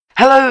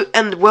Hello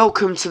and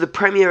welcome to the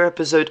premiere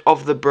episode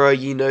of the Bro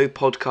You Know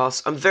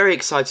podcast. I'm very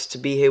excited to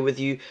be here with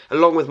you,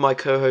 along with my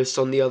co-host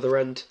on the other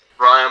end.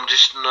 Right, I'm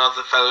just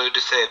another fellow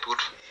disabled.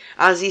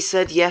 As he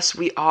said, yes,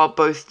 we are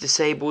both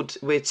disabled.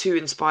 We're two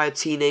inspired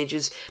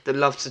teenagers that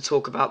love to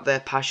talk about their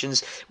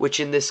passions, which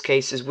in this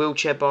case is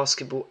wheelchair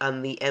basketball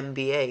and the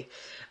NBA.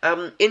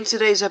 In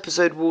today's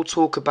episode, we'll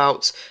talk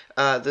about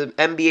the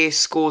NBA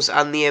scores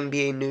and the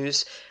NBA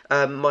news.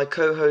 My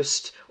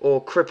co-host,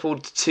 or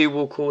Crippled 2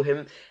 we'll call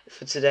him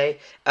for today,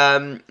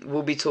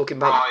 we'll be talking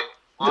about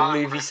the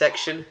movie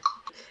section.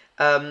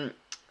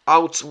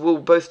 We'll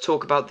both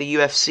talk about the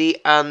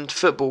UFC and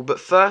football, but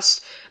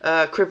first,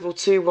 Crippled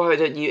 2, why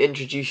don't you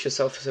introduce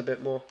yourself a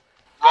bit more?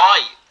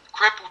 Right,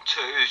 Crippled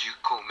 2, as you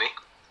call me.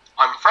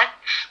 I'm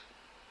French.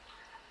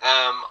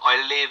 I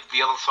live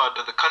the other side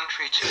of the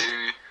country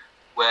to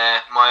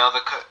where my other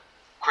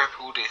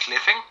crippled is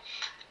living.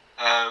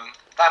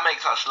 That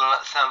makes us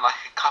sound like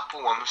a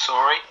couple, I'm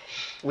sorry.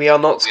 We are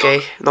not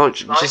gay,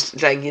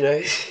 just letting you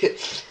know.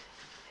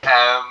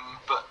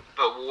 But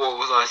what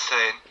was I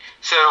saying?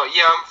 So,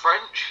 yeah, I'm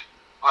French.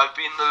 I've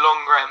been the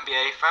longer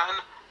NBA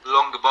fan, the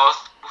longer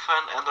basketball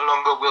fan, and the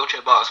longer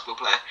wheelchair basketball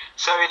player.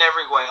 So in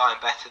every way, I'm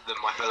better than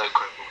my fellow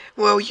cripple.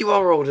 Well, you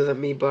are older than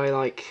me by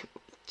like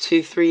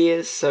 2-3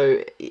 years, so...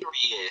 3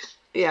 years.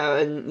 Yeah,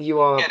 and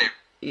you are... Get it.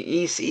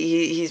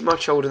 He's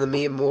much older than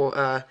me and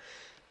more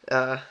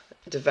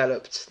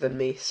developed than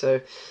me,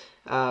 so...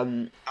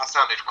 That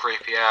sounded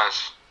creepy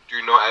as.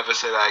 Do not ever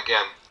say that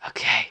again.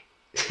 Okay.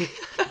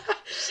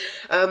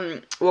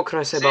 What can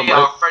I say about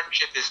our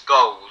friendship is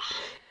goals.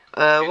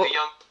 what the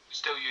young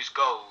still use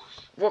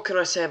goals. can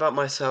I say about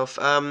myself?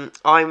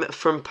 I'm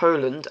from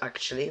Poland,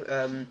 actually.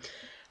 Right,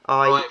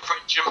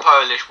 French and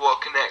Polish,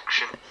 what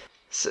connection?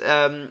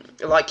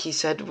 Like he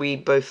said, we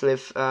both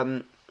live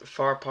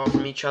far apart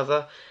from each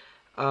other.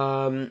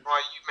 Right,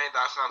 you made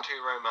that sound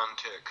too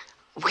romantic.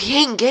 We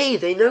ain't gay.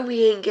 They know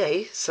we ain't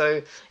gay,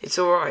 so it's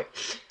all right.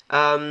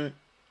 And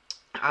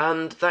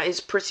that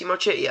is pretty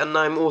much it. And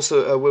I'm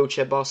also a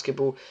wheelchair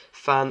basketball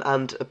fan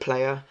and a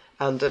player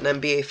and an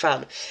NBA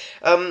fan.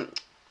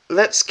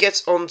 Let's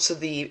get on to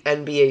the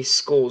NBA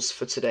scores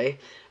for today.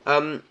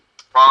 Right,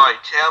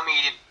 tell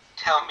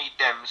me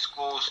them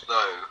scores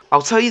though.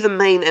 I'll tell you the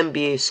main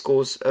NBA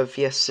scores of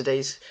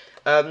yesterday's.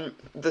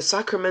 The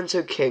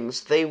Sacramento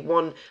Kings, they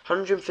won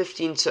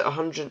 115 to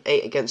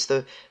 108 against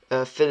the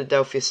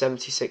Philadelphia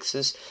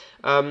 76ers.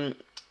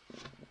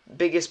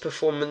 Biggest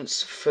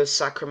performance for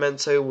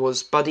Sacramento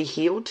was Buddy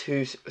Hield,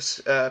 who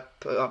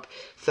put up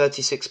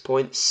 36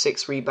 points,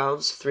 6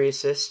 rebounds, 3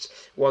 assists,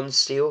 1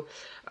 steal.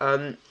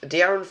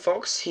 De'Aaron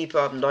Fox, he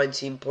put up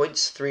 19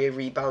 points, 3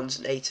 rebounds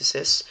and 8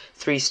 assists,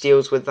 3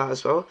 steals with that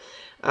as well.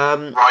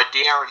 Right,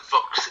 De'Aaron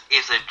Fox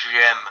is a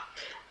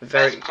gem.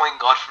 Best point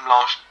guard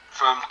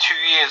from 2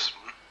 years.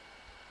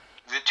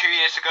 Is it 2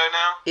 years ago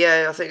now?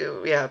 Yeah, I think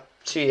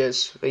 2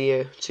 years, a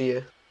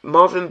year.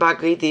 Marvin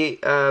Bagley, the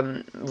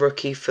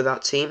rookie for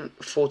that team,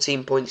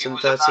 14 points and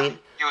 13.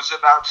 He was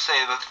about to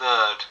say the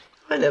third.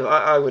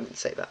 I wouldn't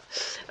say that.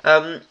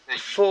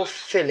 For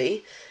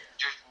Philly,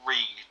 just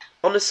read.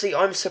 Honestly,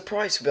 I'm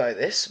surprised by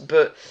this,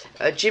 but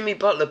Jimmy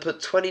Butler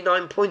put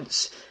 29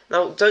 points.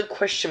 Now, don't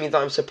question me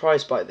that I'm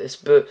surprised by this,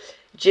 but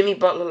Jimmy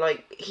Butler,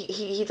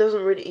 he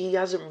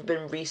hasn't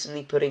been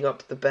recently putting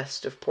up the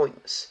best of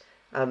points,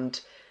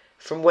 and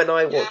from when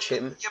I watch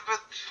him... Yeah,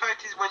 but the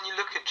fact is, when you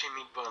look at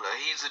Jimmy Butler,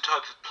 he's the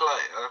type of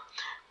player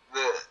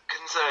that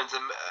concerns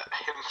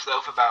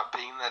himself about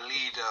being the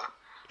leader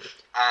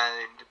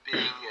and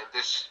being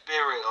the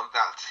spirit of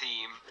that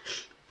team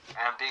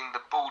and being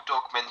the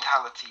bulldog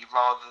mentality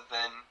rather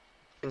than...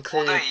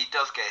 Although he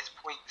does get his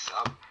points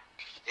up,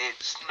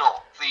 it's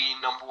not the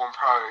number one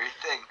priority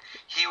thing.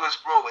 He was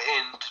brought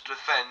in to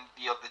defend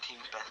the other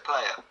team's best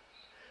player.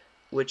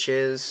 Which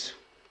is...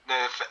 No,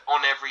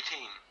 on every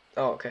team.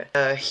 Oh, okay.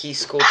 He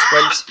scored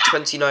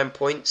 29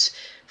 points,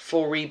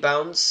 4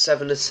 rebounds,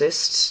 7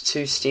 assists,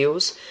 2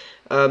 steals.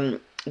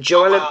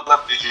 Joel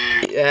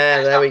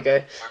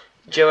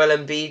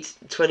Embiid,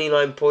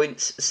 29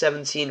 points,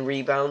 17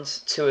 rebounds,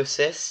 2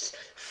 assists,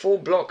 4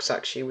 blocks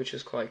actually, which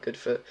was quite good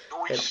for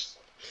him.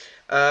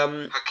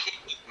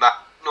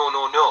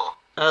 No.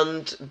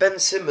 And Ben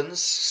Simmons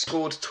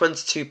scored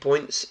 22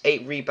 points,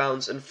 8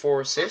 rebounds and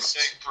 4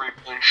 assists.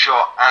 3-point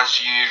shot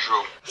as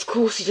usual. Of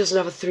course he doesn't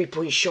have a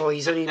 3-point shot.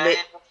 He's only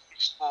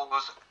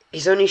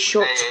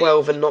shot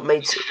 12 and not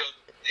made...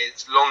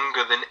 It's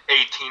longer than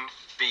 18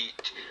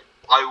 feet.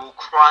 I will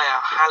cry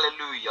out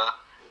hallelujah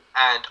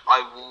and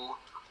I will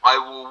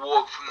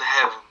walk from the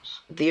heavens.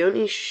 The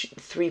only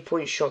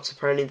 3-point shots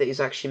apparently that he's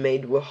actually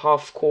made were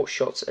half-court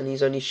shots, and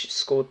he's only he's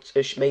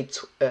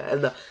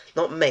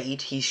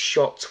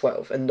shot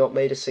 12 and not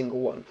made a single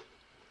one.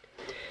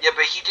 Yeah,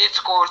 but he did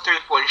score a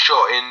 3-point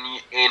shot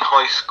in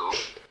high school.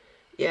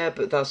 Yeah,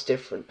 but that's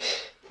different.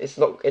 It's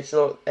not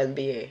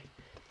NBA.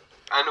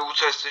 And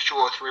also it's the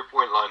short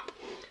 3-point line.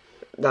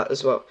 That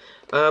as well.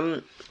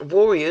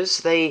 Warriors,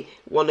 they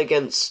won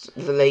against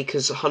the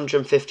Lakers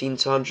 115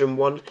 to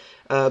 101.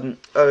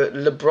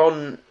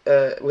 LeBron,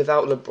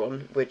 without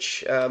LeBron,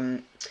 which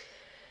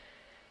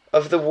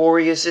of the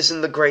Warriors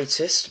isn't the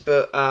greatest,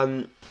 but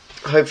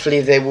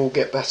hopefully they will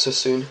get better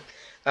soon.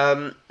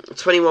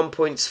 21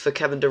 points for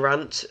Kevin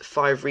Durant,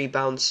 5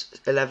 rebounds,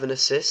 11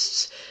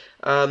 assists.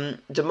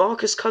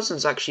 DeMarcus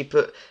Cousins actually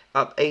put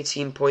up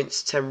 18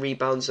 points, 10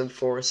 rebounds and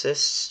 4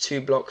 assists,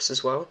 2 blocks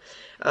as well.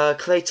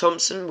 Klay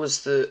Thompson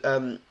was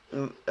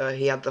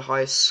he had the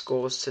highest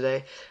scores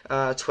today,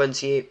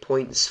 28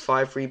 points,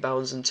 5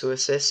 rebounds and 2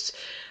 assists.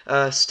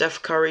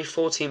 Steph Curry,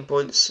 14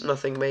 points,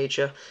 nothing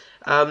major.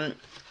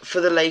 For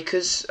the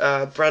Lakers,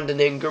 Brandon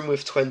Ingram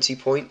with 20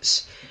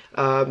 points.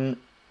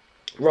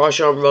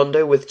 Rajon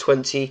Rondo with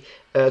 12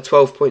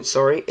 points,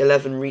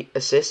 11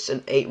 assists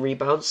and 8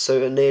 rebounds,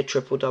 so a near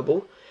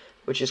triple-double,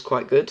 which is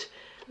quite good.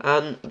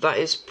 And that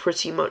is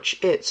pretty much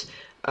it.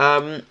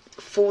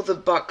 For the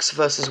Bucks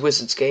versus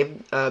Wizards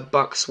game,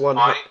 Bucks won.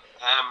 What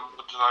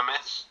did I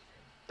miss?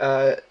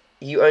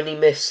 You only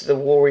miss the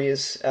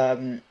Warriors talk.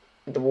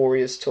 I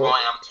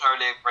am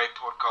totally a great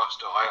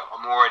podcaster.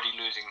 I'm already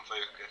losing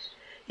focus.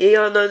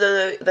 Yeah, no.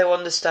 They'll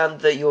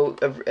understand that you're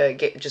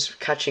just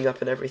catching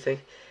up and everything.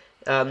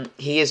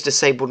 He is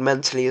disabled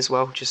mentally as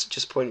well.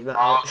 Just pointing that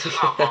out.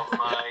 Come on,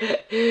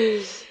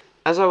 mate.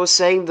 As I was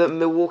saying, the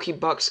Milwaukee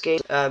Bucks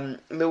game.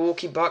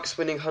 Milwaukee Bucks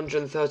winning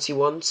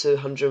 131 to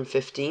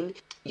 115.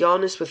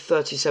 Giannis with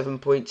 37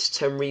 points,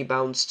 10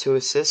 rebounds, 2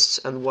 assists,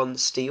 and 1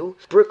 steal.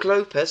 Brook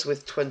Lopez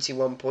with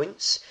 21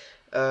 points,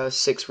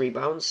 6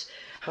 rebounds.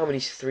 How many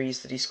threes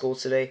did he score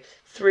today?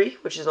 3,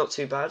 which is not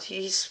too bad.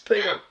 He's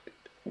putting up.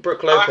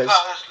 Brook Lopez.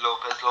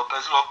 Lopez.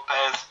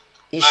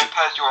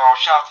 Lopez, you're our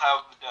shout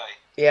out of the day.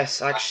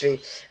 Yes,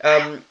 actually.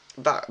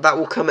 That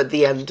will come at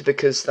the end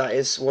because that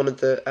is one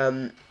of the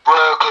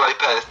Brook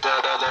Lopez.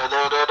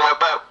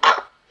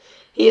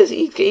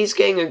 He's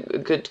getting a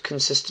good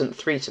consistent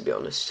 3, to be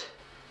honest.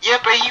 Yeah,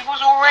 but he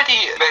was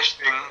already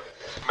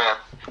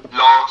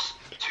last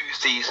 2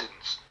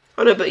 seasons.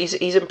 I know, but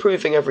he's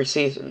improving every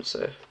season,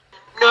 so.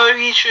 No,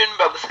 he shouldn't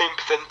be at the same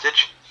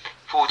percentage.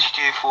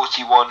 42,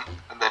 41,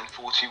 and then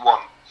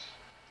 41.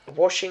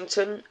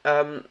 Washington,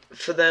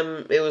 for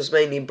them, it was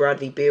mainly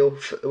Bradley Beal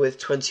with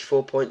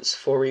 24 points,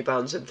 4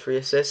 rebounds, and 3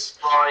 assists.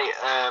 Right,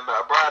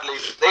 Bradley,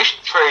 they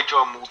should trade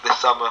John Wall this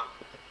summer.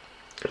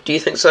 Do you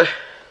think so?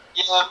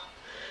 Yeah.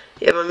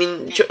 Yeah, but I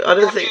mean, I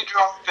don't think. You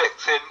draft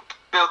picks in,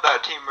 build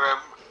that team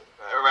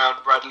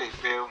around Bradley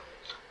Beal,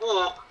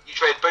 or you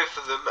trade both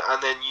of them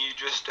and then you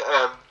just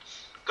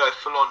go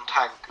full on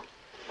tank.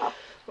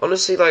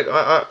 Honestly, like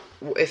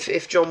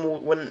if John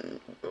Wall,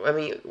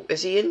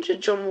 is he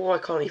injured, John Wall? I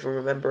can't even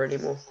remember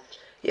anymore.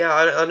 Yeah,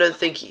 I don't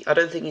think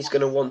he's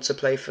gonna want to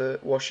play for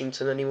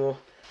Washington anymore.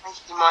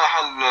 He might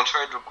hand in a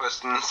trade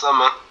request in the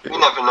summer. You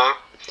never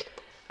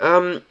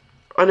know.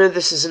 I know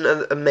this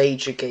isn't a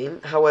major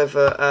game.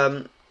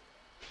 However,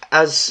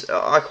 as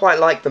I quite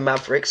like the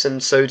Mavericks,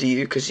 and so do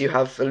you, because you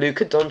have a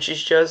Luka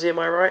Doncic jersey. Am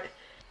I right?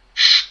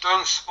 Shh!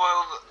 Don't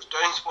spoil the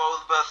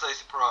birthday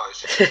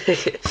surprise.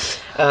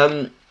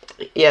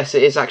 Yes,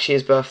 it is actually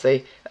his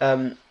birthday.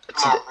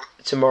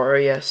 Tomorrow,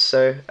 yes.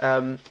 So,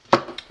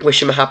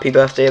 wish him a happy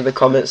birthday in the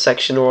comments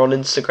section or on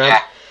Instagram.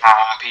 Yeah.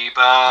 Happy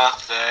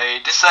birthday,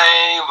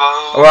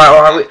 disabled. All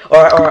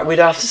right. We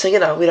don't have to sing it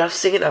now.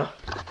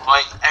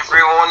 Right,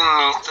 everyone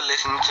needs to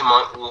listen to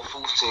my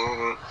awful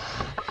singing.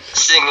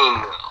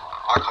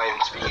 I can't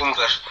even speak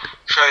English.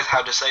 Shows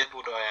how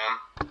disabled I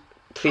am.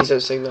 Please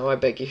don't sing now, I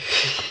beg you.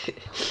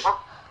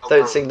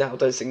 Don't sing now.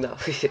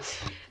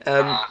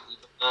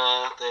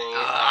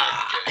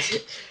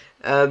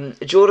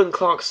 Jordan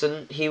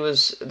Clarkson, he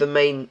was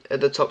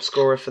the top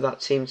scorer for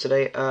that team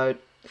today.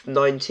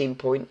 19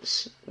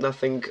 points,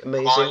 nothing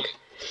amazing.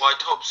 By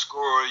top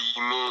scorer,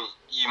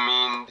 you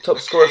mean top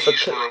scorer for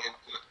semi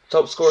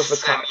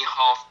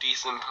half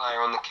decent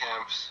player on the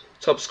Cavs.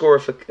 Top scorer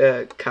for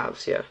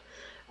Cavs, yeah.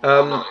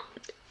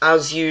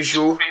 As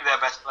usual. Be their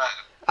best player.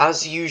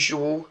 As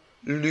usual,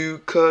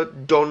 Luka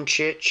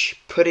Doncic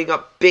putting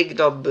up big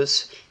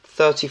numbers.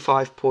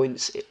 35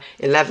 points,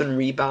 11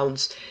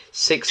 rebounds,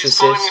 6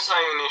 assists. He's finally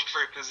playing in his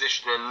true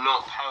position and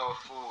not power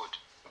forward.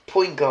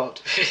 Point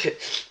guard.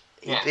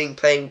 He's been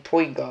playing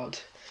point guard,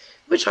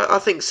 which I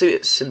think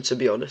suits him, to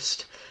be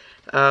honest.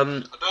 I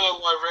don't know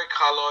why Rick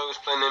Carlisle was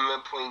playing him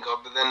at point guard,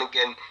 but then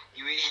again,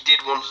 he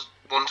did want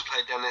to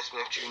play Dennis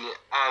Smith Jr.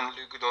 and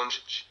Luka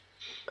Doncic.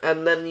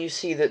 And then you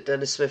see that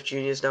Dennis Smith Jr.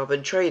 has now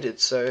been traded,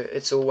 so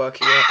it's all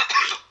working out.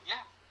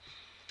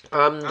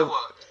 That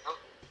worked.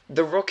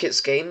 The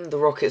Rockets game, the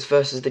Rockets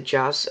versus the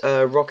Jazz.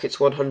 Rockets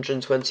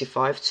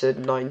 125 to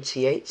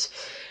 98.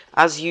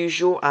 As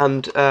usual,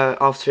 and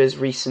after his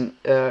recent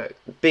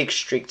big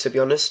streak, to be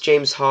honest,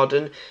 James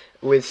Harden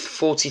with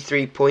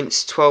 43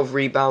 points, 12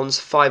 rebounds,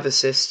 5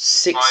 assists,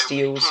 6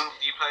 steals. Which team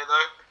did he play,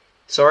 though?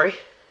 Sorry?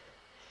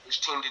 Which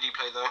team did he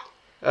play,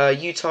 though?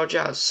 Utah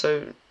Jazz,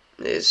 so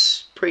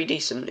it's pretty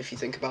decent if you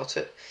think about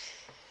it.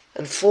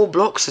 And 4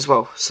 blocks as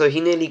well, so he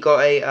nearly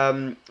got a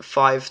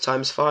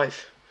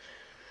 5x5.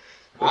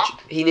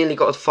 He nearly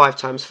got a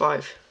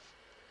 5x5.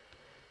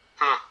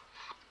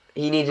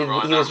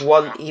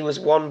 He was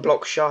one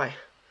block shy.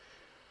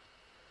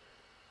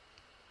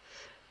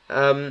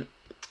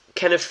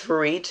 Kenneth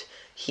Faried,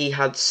 he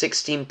had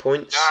 16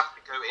 points. You don't have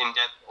to go in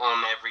depth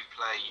on every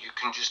player. You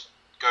can just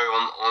go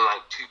on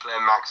like 2-player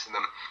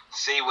maximum.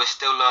 See, we're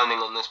still learning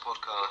on this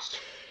podcast.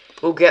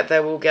 We'll get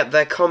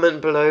there.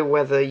 Comment below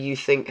whether you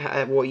think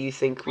what you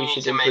think we should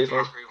need to make improve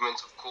on.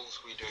 improvements, of course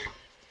we do.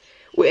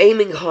 We're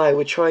aiming high.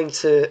 We're trying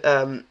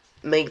to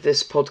make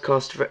this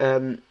podcast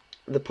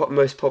the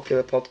most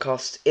popular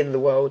podcast in the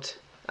world.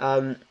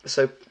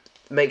 So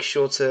make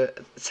sure to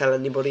tell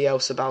anybody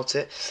else about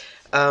it.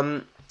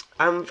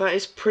 And that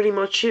is pretty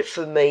much it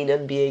for the main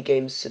NBA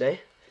games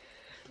today.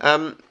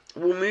 We'll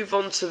move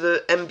on to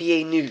the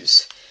NBA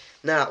news.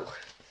 Now,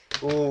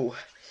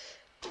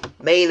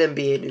 main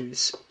NBA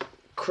news.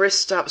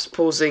 Kristaps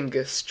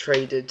Porzingis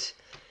traded.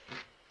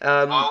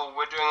 We're doing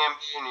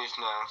NBA news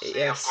now. See,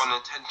 yes. I've got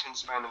an attention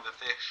span of a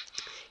fish.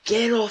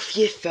 Get off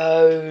your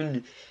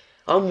phone.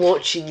 I'm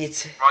watching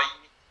it.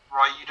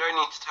 Right, you don't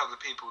need to tell the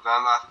people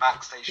that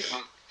backstage.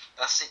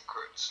 That's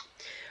secrets.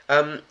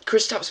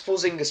 Kristaps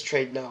Porzingis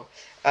trade now.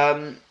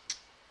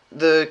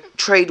 The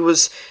trade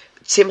was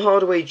Tim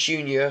Hardaway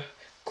Jr.,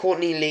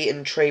 Courtney Lee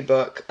and Trey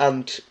Burke,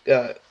 and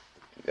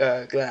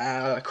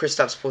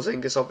Kristaps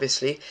Porzingis,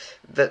 obviously,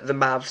 that the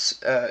Mavs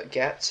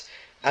get.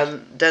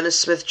 And Dennis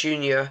Smith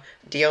Jr.,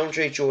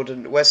 DeAndre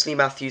Jordan, Wesley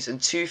Matthews, and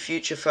 2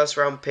 future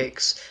first-round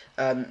picks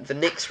the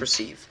Knicks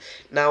receive.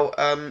 Now,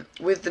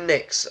 with the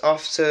Knicks,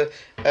 after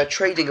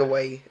trading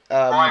away...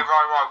 Right.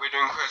 We're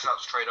doing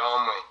Kristaps trade,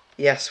 aren't we?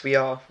 Yes, we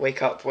are.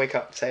 Wake up,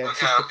 Teo.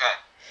 Okay.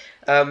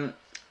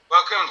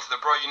 Welcome to the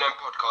Bro You Know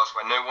podcast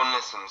where no one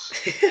listens.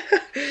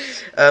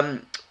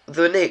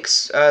 The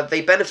Knicks,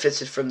 they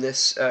benefited from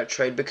this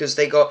trade because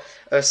they got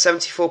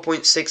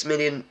 74.6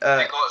 million...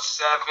 they got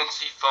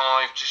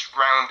 75, just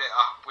round it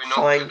up. We're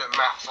not good at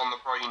maths on the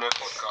Bro You Know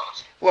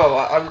podcast. Well,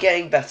 I'm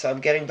getting better.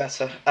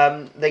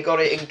 They got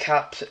it in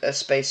cap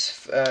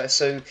space,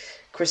 so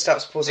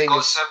Kristaps Porzingis... They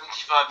got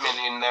 75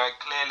 million. They're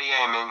clearly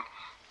aiming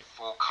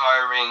for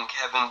Kyrie,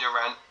 Kevin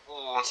Durant,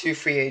 or... 2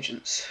 free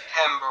agents.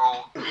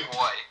 Kemba or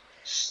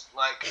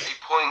like a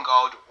point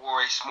guard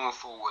or a small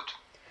forward.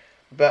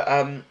 But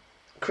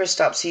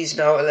Kristaps, he's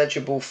now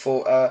eligible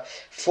for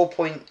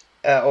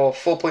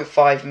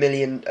 4.5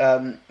 million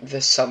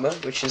this summer,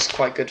 which is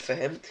quite good for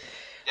him.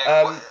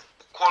 Yeah,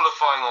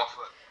 qualifying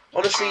offer.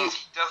 Honestly, which means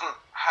he doesn't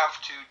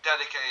have to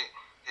dedicate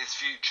his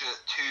future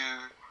to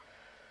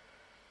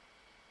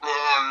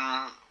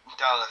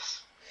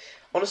Dallas.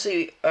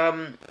 Honestly,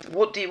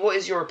 what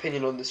is your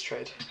opinion on this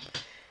trade?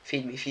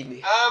 Feed me. I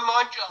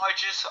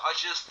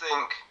just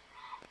think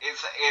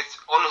it's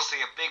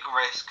honestly a big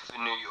risk for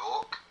New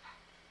York.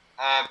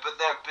 But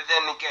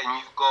then again,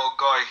 you've got a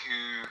guy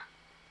who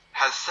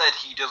has said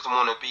he doesn't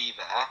want to be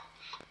there,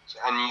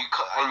 and you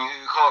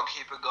can't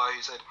keep a guy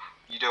who said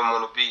you don't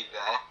want to be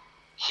there.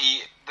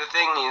 The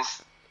thing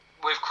is,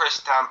 with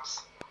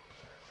Kristaps,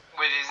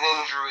 with his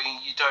injury,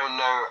 you don't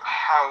know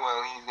how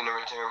well he's going to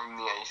return from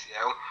the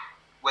ACL.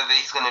 Whether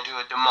he's going to do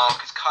a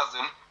DeMarcus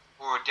Cousins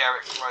or a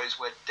Derrick Rose,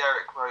 where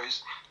Derrick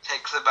Rose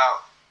takes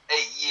about 8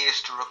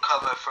 years to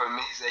recover from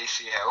his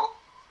ACL,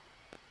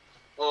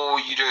 or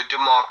you do a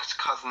DeMarcus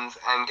Cousins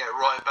and get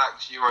right back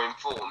to your own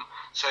form.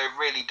 So it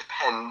really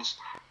depends,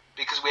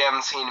 because we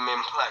haven't seen him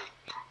in play.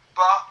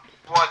 But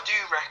what I do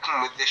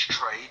reckon with this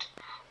trade,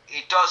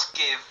 it does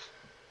give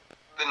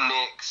the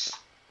Knicks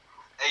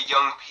a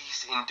young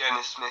piece in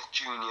Dennis Smith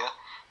Jr.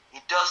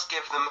 It does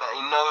give them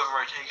another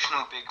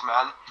rotational big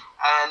man,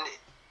 and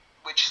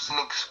which is an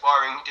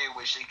expiring deal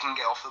which they can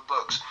get off the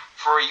books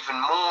for even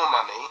more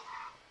money,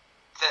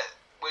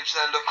 which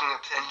they're looking at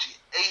potentially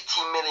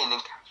 18 million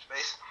in cap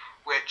space,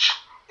 which,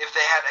 if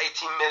they had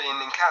 18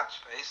 million in cap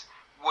space,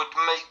 would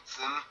make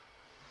them,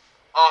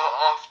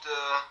 after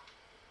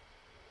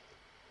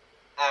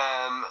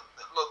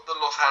the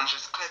Los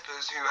Angeles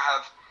Clippers, who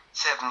have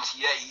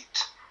 78,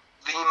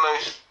 the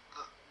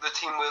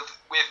team with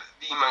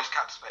the most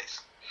cap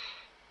space.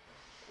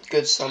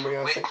 Good summary,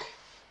 I think.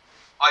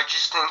 I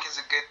just think it's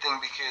a good thing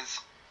because...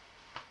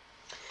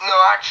 No,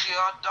 actually,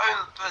 I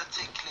don't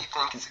particularly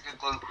think it's a good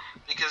thing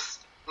because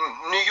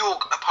New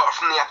York, apart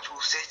from the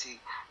actual city,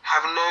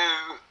 have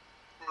no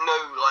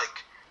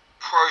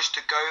pros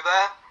to go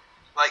there.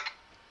 Like,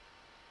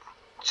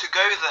 to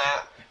go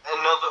there,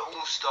 another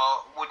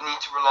All-Star would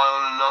need to rely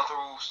on another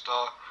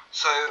All-Star.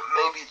 So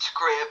maybe to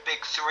create a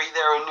big three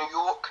there in New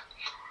York,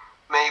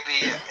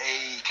 maybe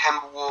a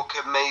Kemba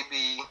Walker,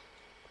 maybe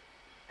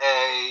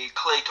a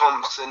Klay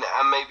Thompson,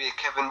 and maybe a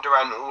Kevin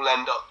Durant all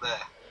end up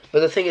there.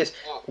 But the thing is,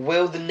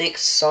 will the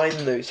Knicks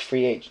sign those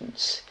free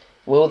agents?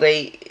 Will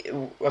they?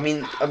 I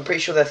mean, I'm pretty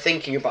sure they're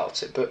thinking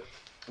about it, but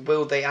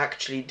will they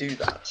actually do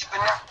that?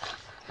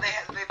 They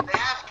have to,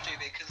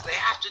 because they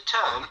have to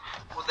turn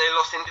what they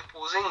lost into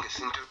Porzingis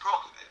into a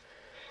profit.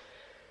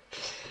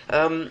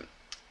 And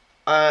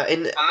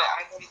then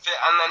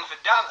for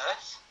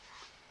Dallas,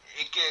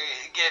 it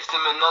gives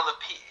them another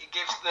piece.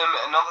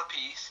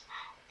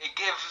 It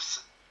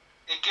gives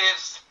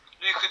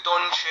Luka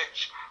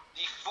Doncic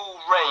the full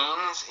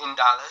reins in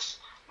Dallas.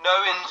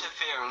 No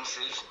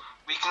interferences.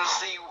 We can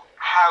see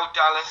how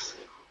Dallas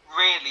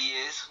really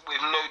is,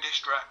 with no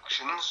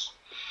distractions.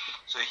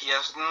 So he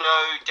has no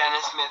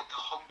Dennis Smith to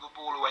hog the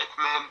ball away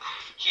from him.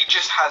 He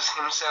just has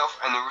himself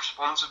and the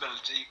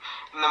responsibility.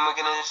 And then we're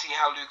going to see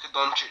how Luka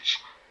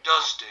Doncic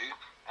does do.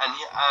 And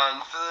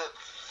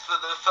for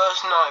the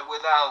first night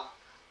without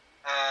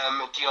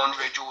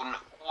DeAndre Jordan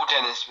or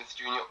Dennis Smith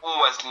Jr.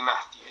 or Wesley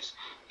Matthews,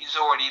 he's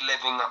already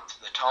living up to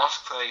the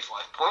task,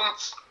 35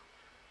 points.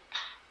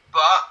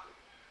 But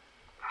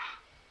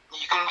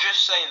you can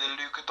just say the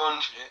Luka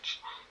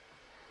Doncic,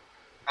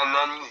 and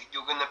then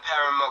you're going to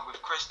pair him up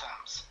with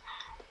Kristaps,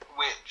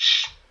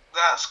 which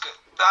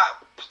that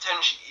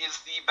potentially is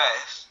the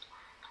best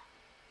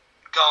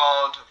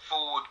guard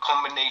forward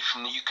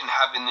combination that you can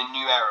have in the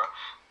new era.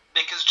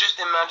 Because just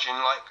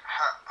imagine like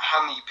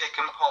how many pick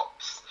and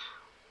pops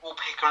or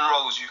pick and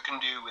rolls you can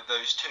do with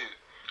those two.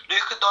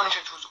 Luka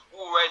Doncic was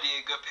already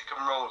a good pick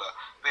and roller,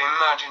 but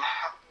imagine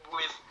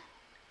with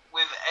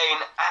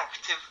an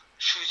active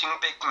shooting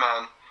big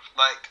man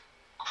like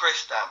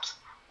Kristaps,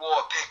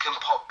 what a pick and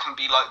pop can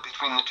be like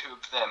between the two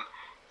of them.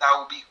 That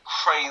will be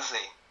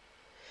crazy.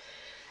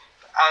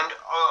 And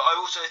I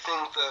also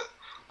think that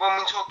when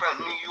we talk about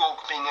New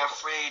York being a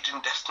free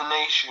agent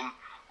destination,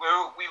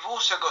 we've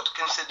also got to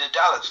consider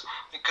Dallas,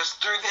 because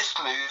through this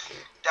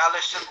move,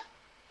 Dallas have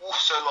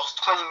also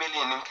lost 20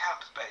 million in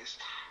cap space,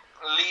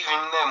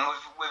 leaving them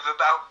with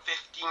about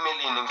 50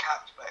 million in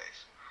cap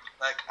space.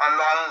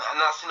 And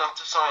that's enough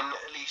to sign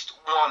at least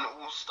one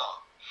All-Star.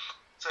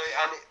 So,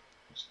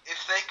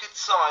 if they could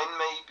sign,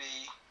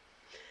 maybe...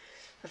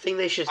 I think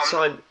they should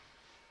sign...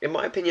 In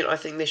my opinion, I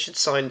think they should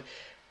sign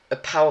a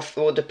power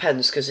forward.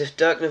 Depends, because if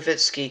Dirk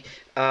Nowitzki,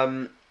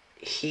 retires...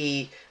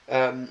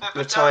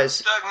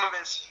 Dirk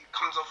Nowitzki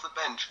comes off the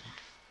bench.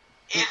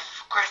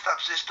 If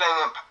Kristaps is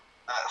playing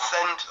at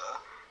centre,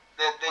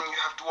 then you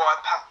have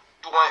Dwight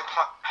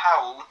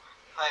Powell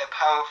play a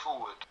power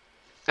forward.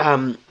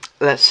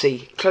 Let's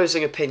see.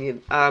 Closing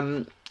opinion.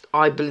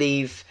 I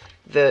believe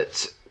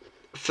that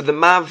for the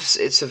Mavs,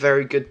 it's a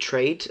very good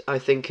trade. I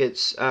think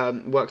it's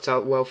worked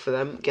out well for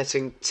them,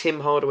 getting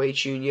Tim Hardaway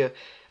Jr.,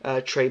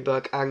 Trey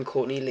Burke, and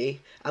Courtney Lee,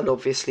 and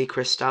obviously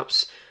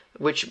Kristaps,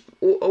 which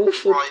all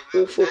four.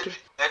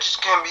 There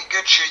just can't be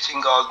good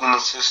shooting guards in the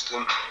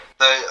system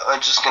that are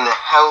just going to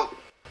help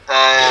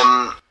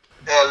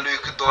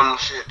Luka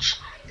Doncic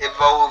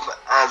evolve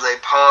as a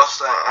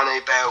passer and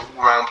a better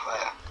all-round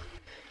player.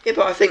 Yeah,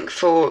 but I think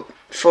for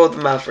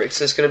the Mavericks,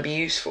 it's going to be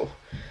useful.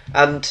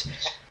 And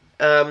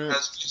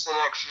as just an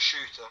extra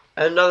shooter.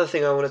 Another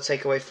thing I want to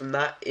take away from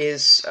that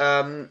is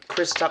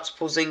Kristaps,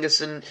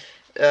 Porzingis, and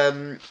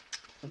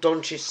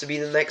Doncic to be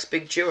the next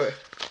big duo.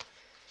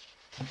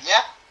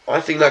 Yeah. I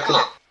think that could...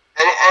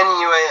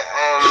 Anyway,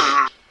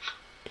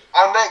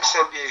 our next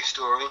NBA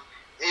story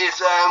is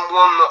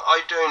one that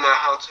I don't know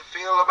how to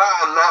feel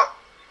about, and that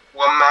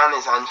one man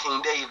is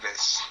Anthony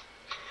Davis.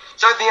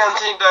 So the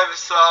Anthony Davis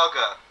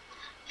saga.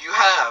 You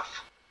have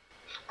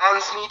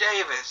Anthony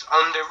Davis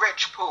under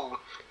Rich Paul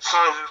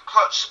signed with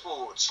Clutch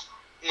Sports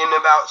in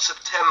about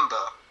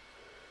September.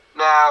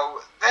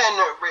 Now, then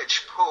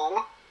Rich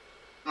Paul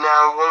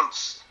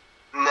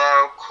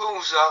now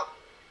calls up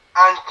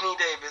Anthony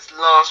Davis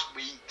last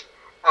week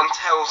and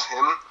tells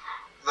him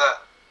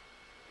that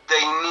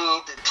they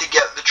need to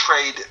get the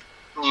trade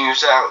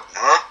news out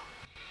there.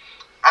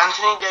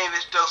 Anthony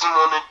Davis doesn't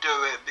want to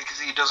do it because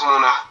he doesn't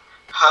want to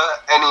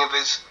hurt any of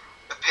his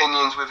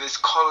opinions with his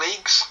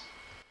colleagues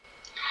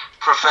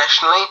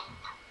professionally,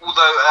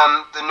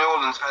 although the New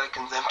Orleans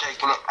Pelicans have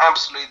taken it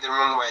absolutely the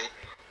wrong way.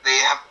 They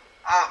have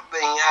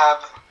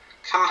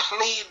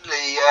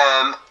completely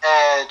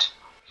aired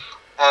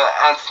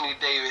Anthony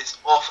Davis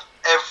off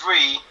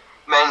every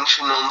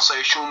mention on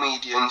social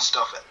media and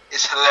stuff.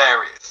 It's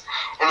hilarious.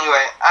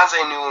 Anyway, as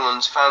a New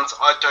Orleans fan,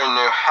 I don't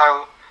know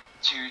how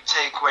to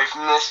take away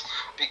from this,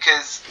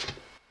 because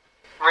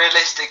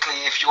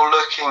realistically, if you're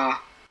looking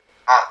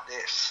at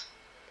this,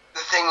 the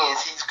thing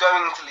is, he's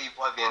going to leave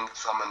by the end of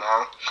summer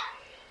now.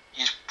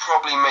 He's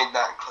probably made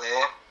that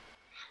clear.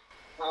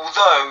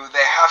 Although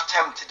they have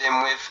tempted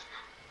him with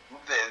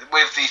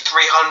the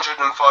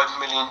 $305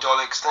 million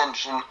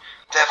extension,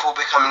 therefore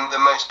becoming the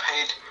most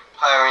paid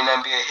player in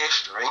NBA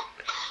history.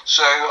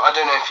 So I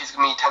don't know if he's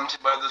going to be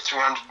tempted by the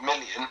 $300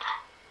 million.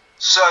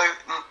 So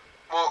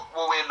what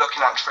we're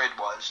looking at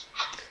trade-wise.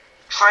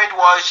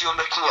 Trade-wise, you're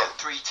looking at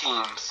 3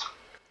 teams.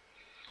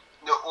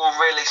 Or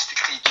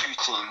realistically 2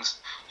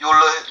 teams. You're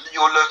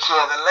looking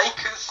at the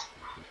Lakers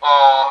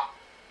are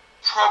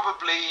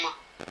probably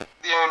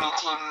the only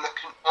team that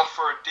can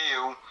offer a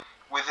deal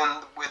within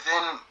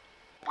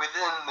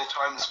the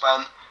time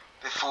span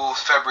before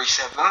February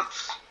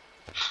 7th,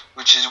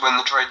 which is when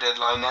the trade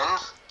deadline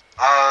ends.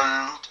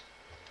 And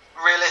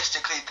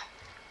realistically,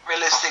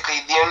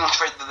 the only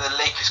trade that the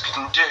Lakers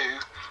can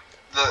do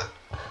that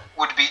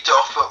would be to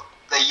offer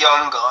the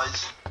young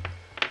guys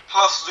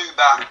plus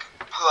Zubac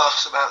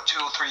plus about 2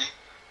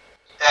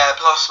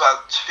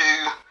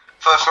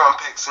 first-round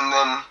picks, and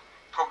then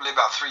probably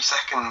about 3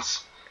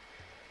 seconds.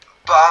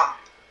 But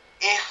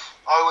if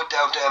I were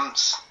Dell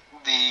Demps,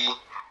 the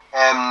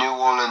New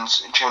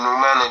Orleans general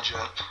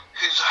manager,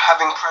 who's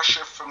having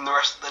pressure from the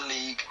rest of the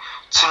league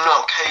to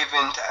not cave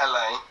into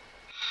LA,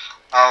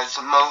 as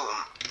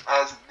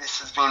this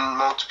has been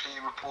multiply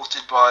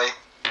reported by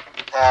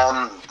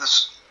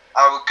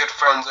our good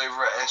friends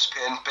over at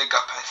ESPN. Big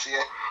up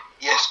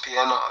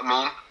ESPN, I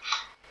mean.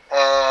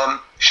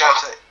 Shout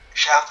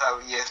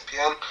out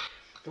ESPN.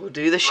 We'll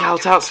do the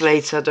shout outs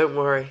later, don't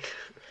worry.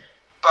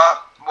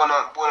 But what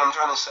I'm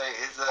trying to say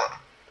is that,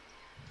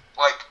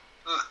 like,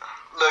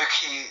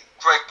 low-key,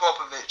 Greg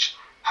Popovich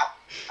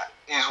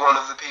is one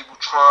of the people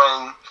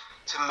trying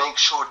to make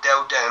sure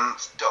Dell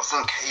Demps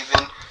doesn't cave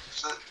in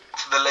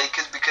to the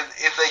Lakers, because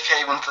if they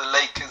cave into the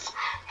Lakers,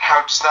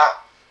 how does that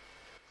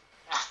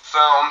refer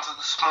onto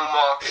the small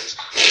markets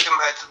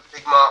compared to the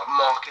big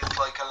markets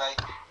like LA?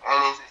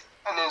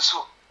 And it's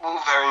all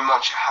very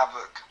much a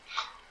havoc.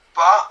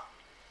 But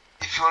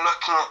if you're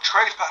looking at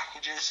trade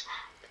packages,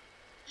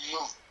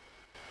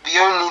 the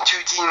only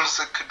two teams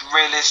that could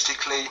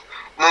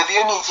the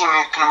only team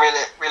who can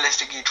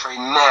realistically trade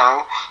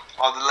now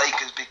are the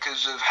Lakers,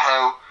 because of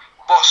how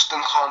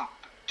Boston can't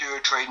do a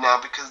trade now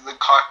because of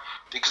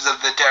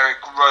the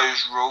Derrick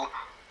Rose rule,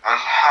 and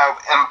how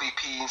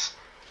MVPs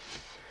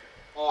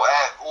or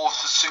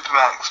the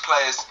Supermax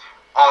players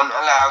aren't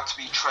allowed to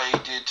be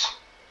traded.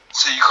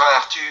 So you can't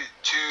have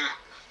two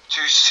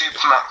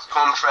Supermax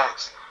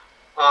contracts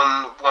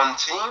on one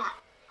team,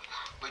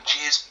 which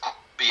is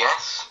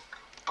BS.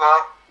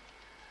 But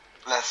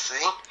let's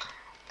see.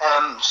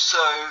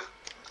 So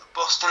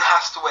Boston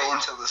has to wait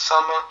until the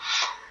summer,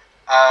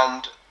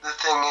 and the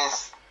thing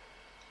is,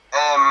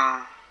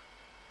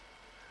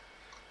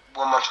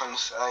 what am I trying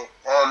to say?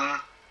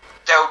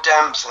 Dell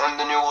Demps and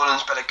the New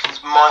Orleans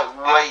Pelicans might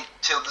wait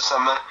till the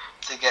summer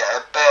to get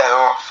a better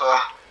offer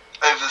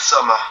over the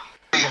summer.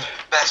 The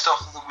best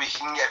offer that we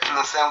can get from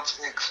the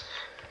Celtics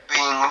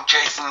being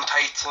Jason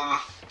Tatum,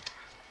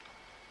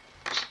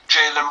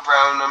 Jaylen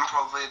Brown, and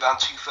probably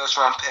about 2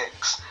 first-round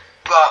picks.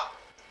 But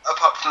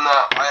apart from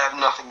that, I have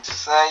nothing to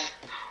say.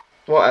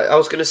 Well, I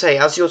was going to say,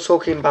 as you're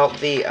talking about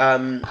the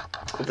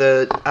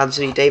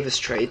Anthony Davis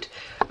trade,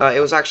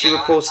 it was actually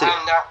reported.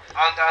 And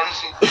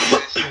Anthony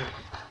Davis,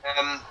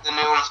 the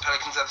New Orleans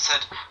Pelicans have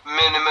said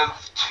minimum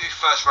 2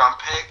 first-round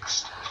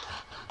picks.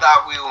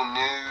 That we all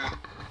knew.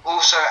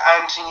 Also,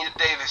 Anthony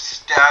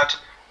Davis' dad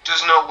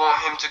does not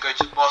want him to go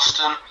to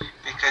Boston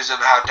because of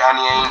how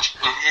Danny Ainge,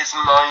 in his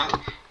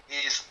mind,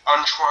 is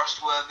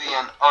untrustworthy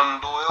and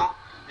unloyal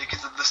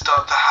because of the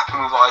stuff that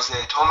happened with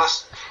Isaiah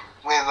Thomas,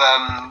 with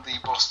the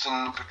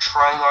Boston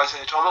betraying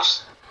Isaiah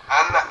Thomas.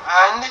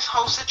 And this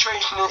whole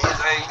situation is a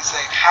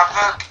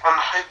havoc, and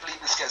hopefully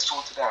this gets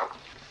sorted out.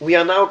 We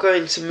are now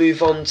going to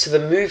move on to the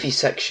movie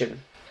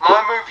section.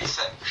 My movie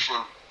section.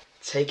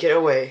 Take it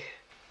away.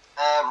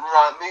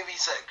 Right, movie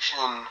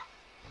section.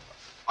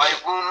 I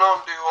will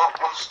not do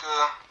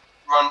Oscar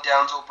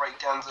rundowns or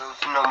breakdowns of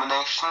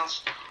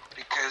nominations,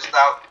 because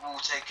that will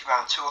take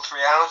about 2 or 3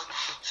 hours,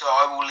 so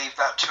I will leave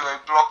that to a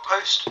blog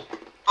post.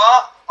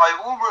 But I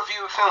will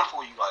review a film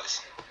for you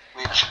guys,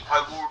 which I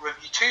will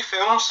review 2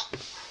 films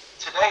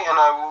today, and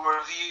I will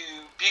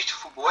review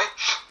Beautiful Boy,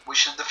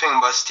 which is the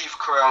film by Steve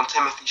Carell and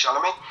Timothy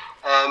Chalamet,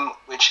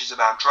 which is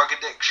about drug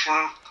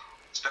addiction,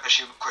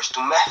 especially with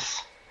crystal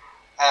meth.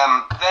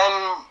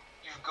 Then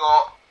you've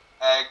got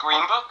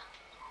Green Book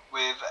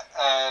with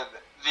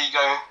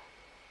Viggo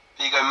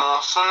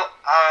Mortensen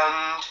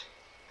and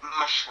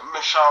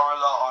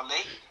Mahershala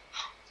Ali.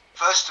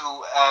 First of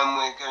all,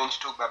 we're going to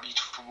talk about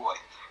Beautiful Boy.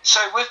 So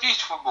with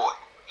Beautiful Boy,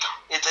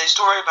 it's a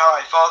story about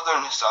a father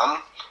and a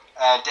son,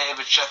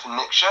 David Sheff and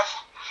Nick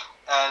Sheff,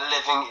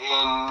 living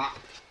in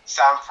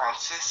San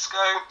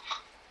Francisco,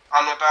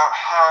 and about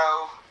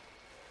how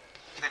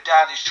the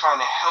dad is trying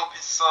to help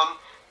his son,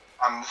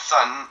 and the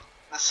son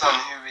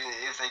who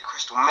is a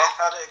crystal meth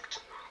addict.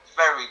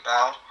 Very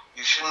bad.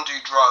 You shouldn't do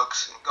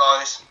drugs,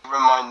 guys.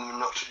 Remind them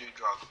not to do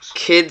drugs.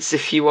 Kids,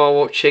 if you are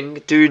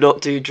watching, do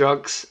not do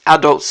drugs.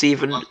 Adults,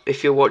 even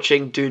if you're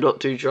watching, do not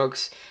do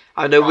drugs.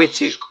 I know we're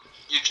too.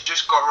 You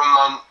just got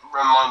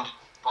reminded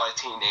by a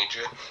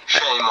teenager.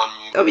 Shame on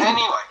you. I mean,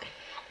 anyway,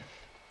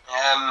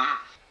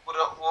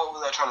 what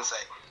was I trying to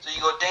say? So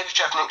you got David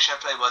Sheff, Nick Sheff,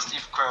 played by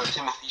Steve Carell,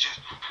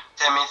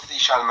 Timothy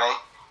Chalamet,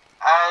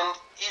 and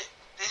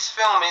this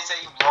film is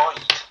a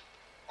ride,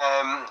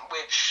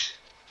 which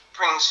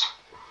brings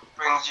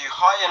you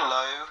high and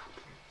low,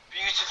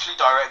 beautifully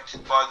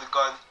directed by the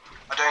guy,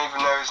 I don't even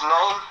know his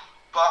name,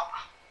 but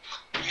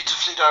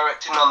beautifully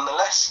directed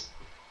nonetheless.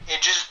 It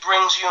just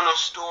brings you on a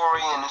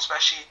story, and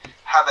especially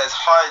how there's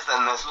highs,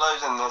 then there's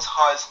lows, and there's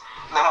highs,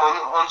 and then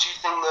once you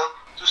think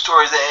the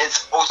story is at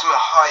its ultimate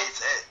high,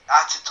 it's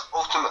at its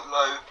ultimate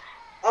low,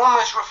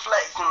 almost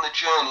reflecting the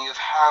journey of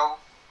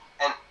how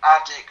an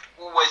addict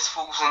always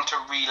falls into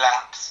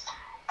relapse.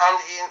 And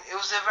it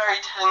was a very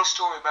telling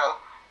story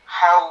about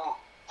how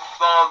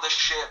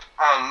fathership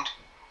and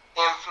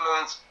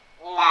influence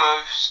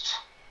almost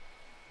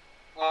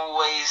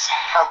always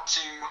had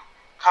to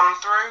come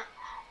through.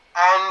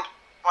 And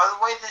by the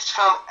way this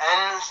film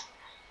ends,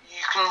 you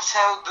can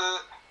tell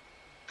that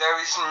there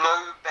is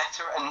no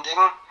better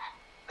ending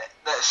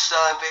that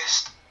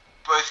serviced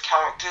both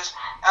characters,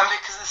 and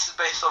because this is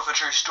based off a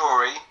true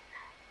story,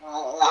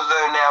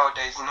 although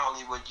nowadays in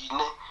Hollywood you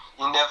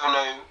never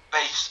know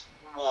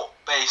what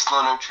based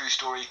on a true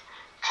story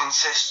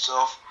consists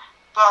of,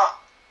 but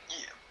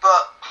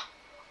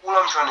all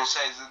I'm trying to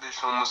say is that this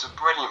film was a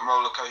brilliant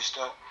roller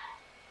coaster.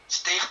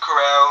 Steve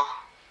Carell,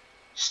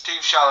 Steve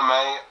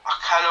Chalamet, I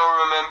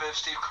cannot remember if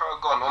Steve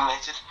Carell got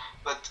nominated,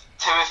 but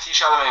Timothy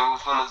Chalamet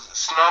was one of the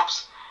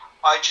snubs.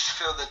 I just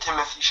feel that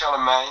Timothy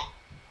Chalamet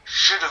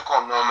should have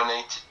got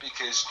nominated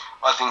because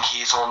I think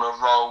he's on a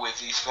roll with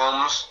these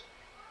films.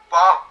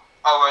 But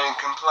I won't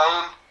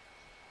complain.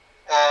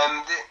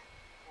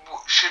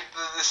 Should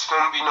this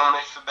film be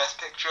nominated for Best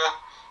Picture?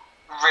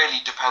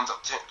 Really depends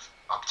up to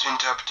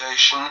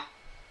interpretation.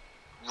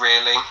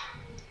 Really.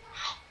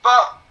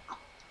 But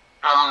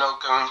I'm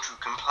not going to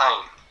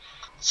complain.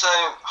 So,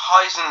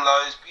 highs and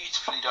lows,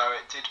 beautifully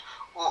directed,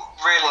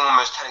 really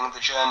almost telling the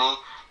journey.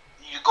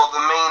 You got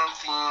the main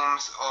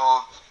themes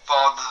of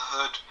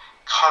fatherhood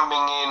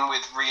coming in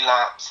with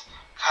relapse,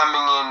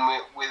 coming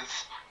in with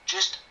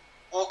just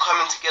all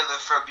coming together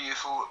for a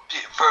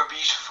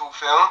beautiful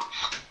film,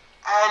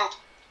 and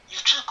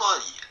you've just got,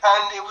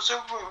 and it was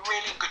a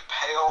really good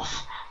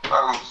payoff,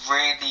 a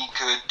really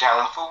good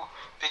downfall,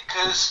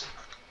 because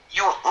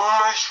you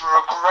almost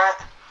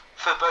regret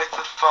for both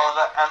the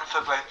father and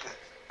for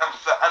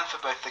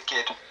both the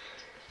kid,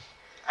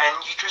 and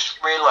you just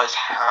realise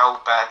how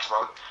bad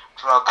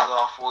drugs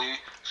are for you.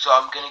 So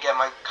I'm gonna get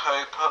my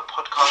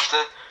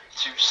co-podcaster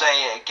to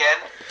say it again.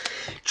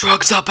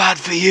 Drugs are bad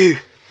for you.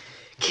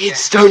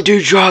 Kids don't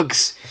do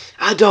drugs.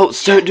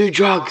 Adults don't do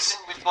drugs.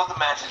 We've got the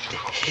message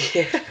across.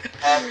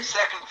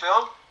 Second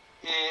film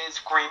is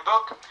Green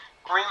Book.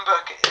 Green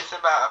Book is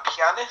about a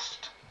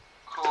pianist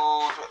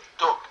called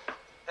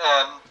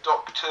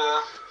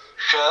Dr.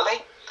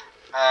 Shirley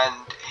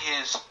and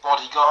his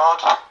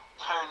bodyguard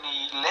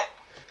Tony Lip,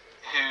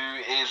 who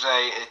is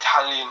a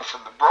Italian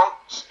from the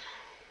Bronx,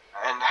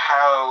 and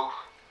how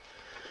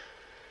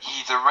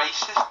he's a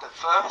racist at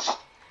first,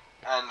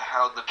 and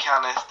how the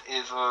pianist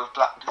is of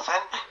black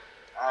descent,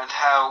 and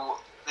how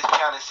this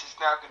pianist is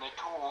now going to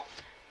tour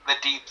the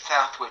Deep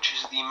South, which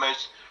is the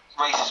most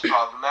racist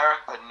part of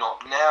America,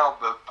 not now,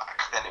 but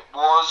back then it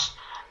was.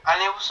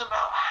 And it was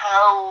about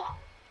how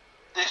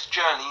this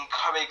journey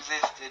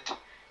coexisted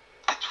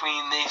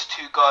between these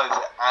two guys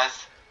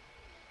as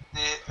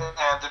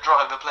the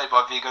driver, played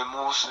by Viggo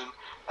Mortensen,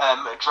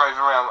 drove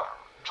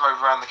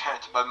around the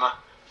character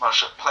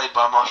played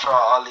by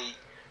Mahershala Ali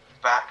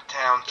back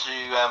down to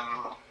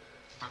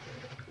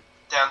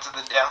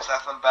the down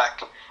south and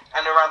back,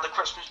 and around the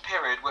Christmas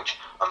period, which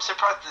I'm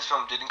surprised this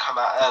film didn't come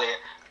out earlier,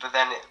 but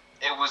then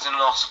it was an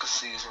Oscar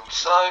season,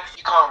 so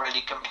you can't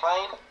really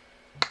complain.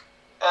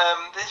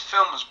 This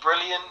film was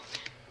brilliant.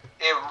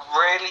 It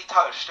really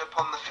touched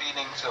upon the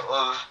feelings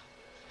of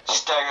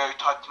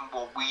stereotyping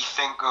what we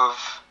think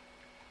of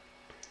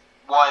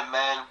white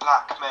men,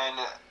 black men,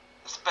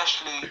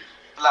 especially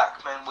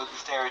black men with the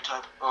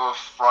stereotype of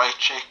fried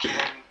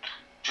chicken.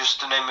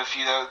 Just to name a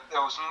few,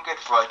 there was some good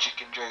fried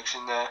chicken jokes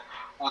in there.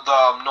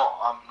 Although I'm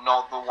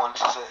not the one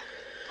to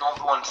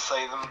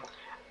say them.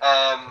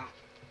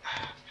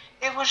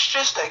 It was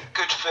just a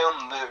good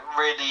film that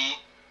really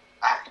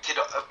acted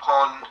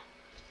upon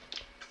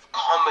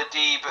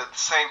comedy, but at the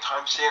same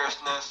time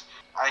seriousness,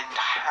 and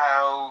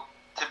how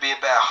to be a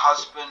better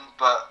husband,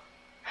 but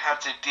how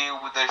to deal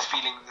with those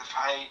feelings of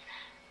hate,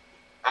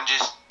 and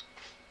just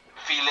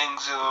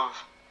feelings of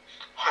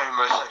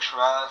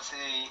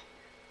homosexuality,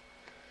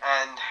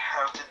 and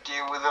how to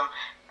deal with them,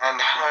 and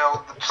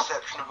how the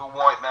perception of a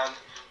white man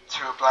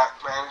to a black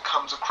man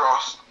comes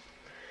across,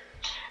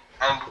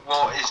 and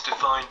what is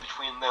defined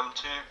between them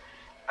two,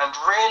 and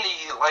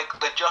really like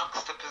the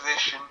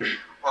juxtaposition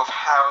of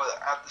how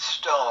at the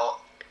start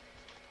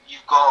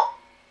you've got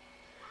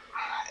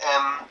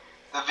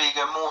the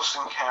Viggo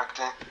Mortensen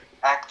character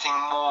acting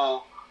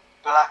more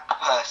black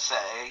per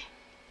se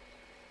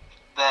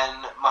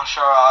than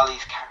Mahershala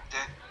Ali's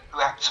character,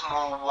 who acts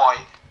more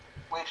white,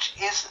 which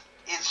is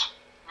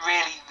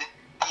really the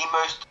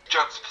most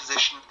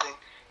juxtaposition thing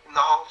in the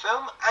whole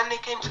film, and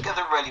it came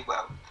together really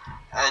well.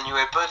 And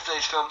anyway, both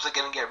those films are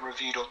going to get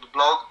reviewed on the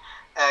blog.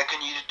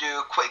 Can you do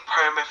a quick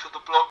promo for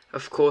the blog?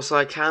 Of course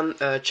I can.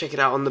 Check it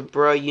out on the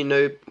Bruh You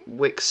Know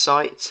Wix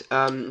site.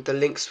 The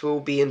links will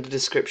be in the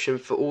description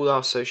for all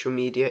our social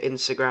media: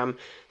 Instagram,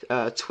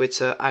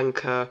 Twitter,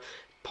 Anchor,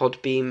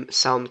 Podbeam,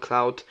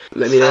 SoundCloud.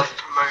 Let me know.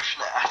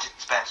 Self-promotion at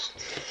its best.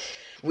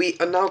 We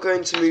are now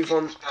going to move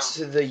on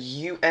to the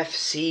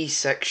UFC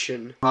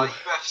section.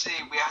 UFC,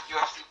 we have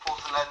UFC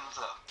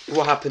Fortaleza.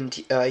 What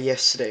happened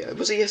yesterday?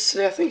 Was it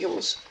yesterday? I think it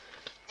was.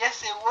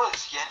 Yes, it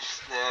was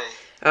yesterday.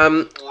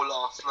 Or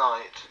last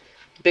night.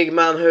 Big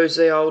man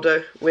Jose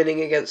Aldo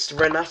winning against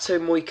Renato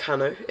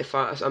Moicano.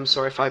 I'm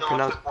sorry if I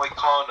pronounced.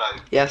 Moicano.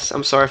 Yes,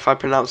 I'm sorry if I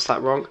pronounced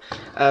that wrong.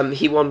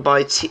 He won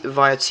via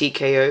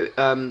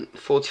TKO.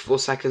 44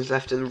 seconds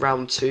left in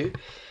round 2.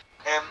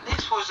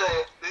 This was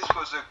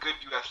a good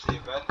UFC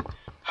event.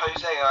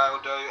 Jose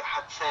Aldo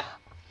had said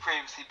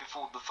previously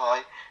before the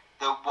fight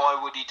why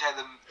would he take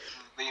the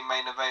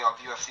main event of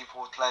UFC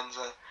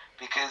Fortaleza?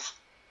 Because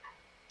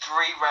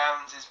 3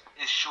 rounds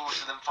is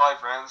shorter than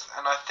 5 rounds,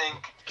 and I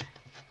think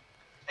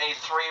a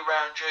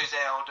 3-round Jose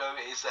Aldo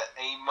is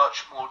a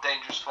much more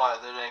dangerous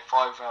fighter than a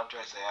 5-round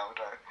Jose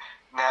Aldo.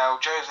 Now,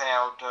 Jose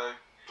Aldo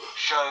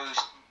shows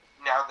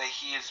now that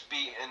he has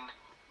beaten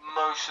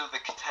most of the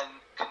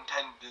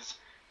contenders.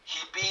 He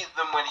beat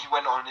them when he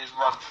went on his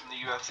run from the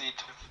UFC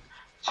to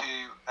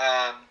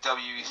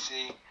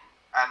WEC,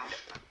 and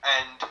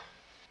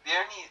the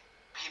only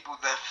people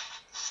that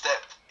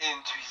stepped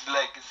into his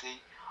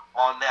legacy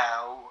are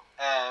now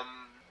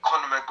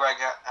Conor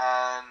McGregor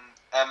and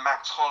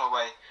Max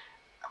Holloway.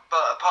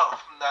 But apart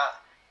from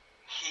that,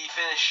 he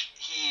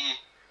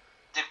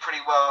did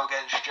pretty well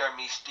against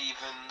Jeremy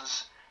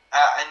Stevens,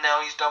 and now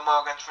he's done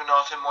well against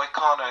Renato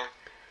Moicano.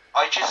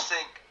 I just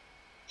think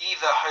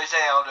either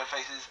Jose Aldo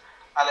faces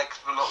Alex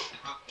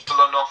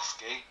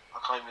Volkanovski, I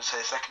can't even say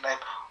his second name,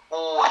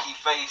 or he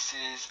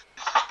faces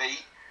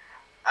Khabib,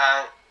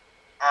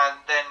 and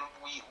then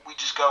we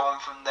just go on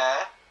from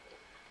there,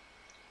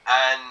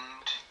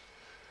 and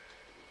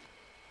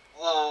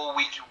or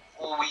we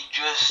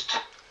just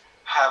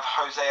have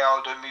Jose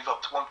Aldo move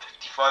up to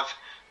 155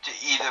 to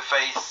either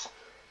face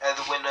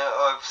the winner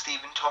of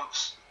Stephen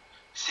Thompson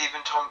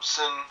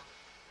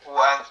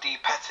or Anthony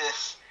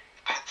Pettis.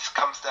 Pettis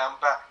comes down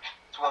back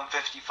to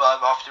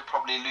 155 after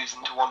probably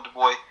losing to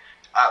Wonderboy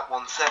at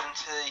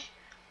 170,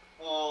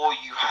 or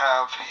you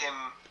have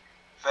him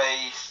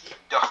face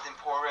Dustin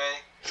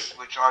Poirier,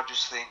 which I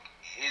just think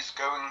is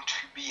going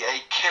to be a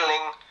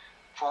killing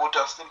for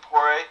Dustin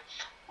Poirier,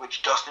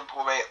 which Dustin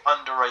Poirier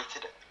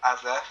underrated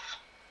as F.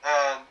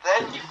 And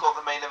then you've got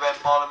the main event,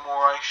 Marlon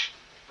Moraes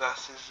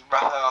versus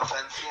Rafael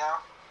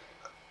Assunção,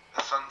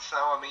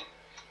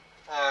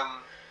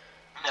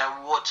 now,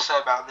 what to say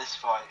about this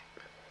fight?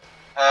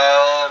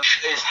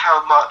 Is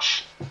how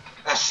much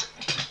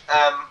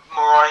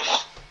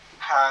Moraes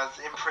has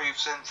improved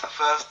since the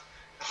first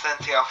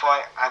Assunção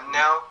fight, and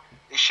now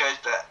it shows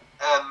that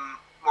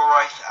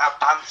Moraes at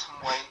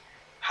bantamweight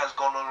has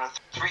gone on a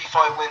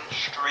 3-fight win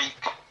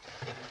streak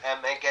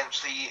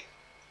against the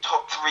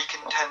top 3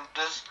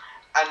 contenders,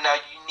 and now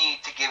you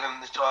need to give him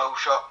the title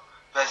shot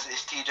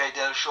versus TJ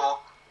Dillashaw,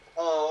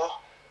 or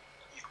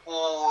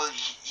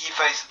he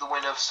faces the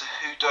winner of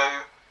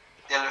Cejudo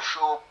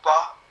Dillashaw.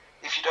 But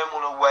if you don't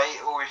want to wait,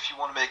 or if you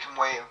want to make him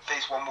wait and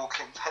face one more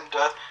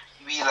contender,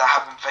 you either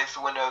have him face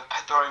the winner of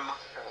Pedro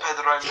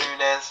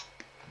Munez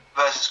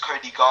versus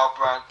Cody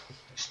Garbrandt,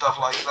 stuff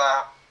like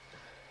that,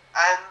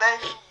 and then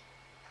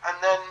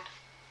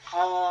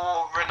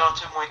for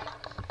Renato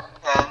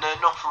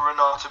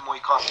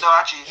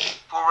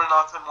for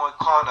Renato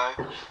Moicano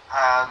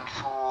and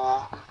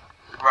for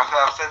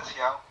Rafael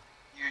Assunção,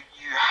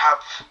 you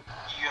have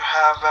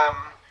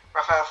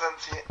Rafael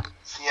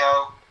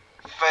Assunção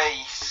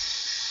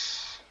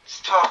face. It's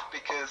tough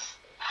because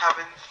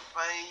having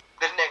faced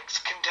the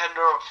next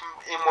contender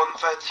in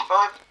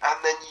 135,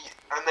 and then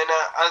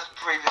as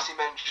previously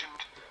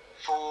mentioned,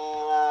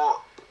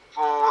 for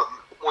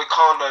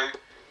Moicano,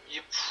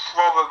 you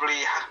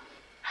probably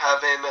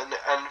have him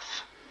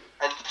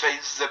and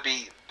face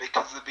Zabit,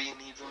 because Zabit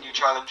needs a new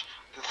challenge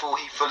before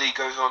he fully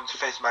goes on to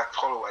face Max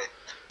Holloway.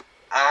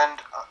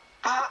 And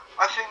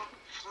I think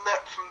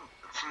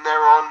from there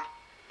on,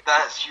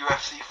 that's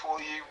UFC for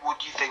you. What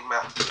do you think,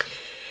 Matt?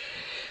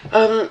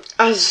 I'm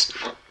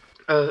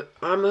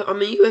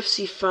a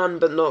UFC fan,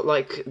 but not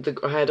like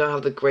I don't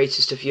have the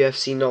greatest of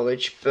UFC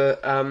knowledge.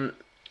 But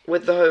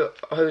with the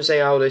Jose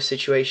Aldo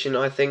situation,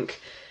 I think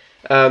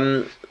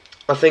at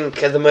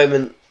the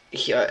moment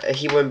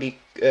he won't be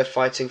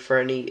fighting for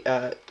any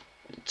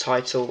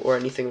title or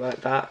anything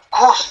like that.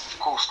 Of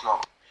course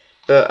not.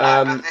 But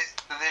this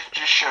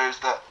just shows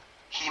that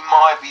he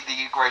might be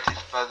the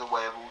greatest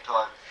featherweight of all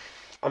time.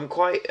 I'm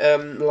quite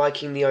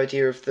liking the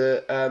idea of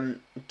the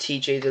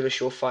TJ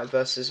Dillashaw fight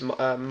versus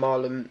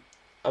Marlon.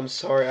 I'm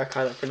sorry, I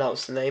cannot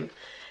pronounce the name.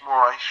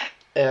 Moraes.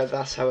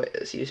 That's how it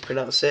is you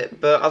pronounce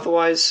it. But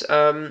otherwise,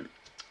 I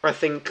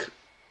think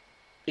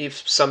you've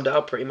summed it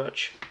up pretty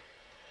much.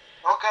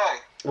 Okay.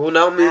 We'll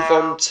now move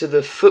on to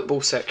the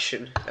football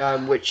section,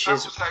 which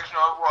is. Section,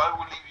 I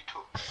will leave you to.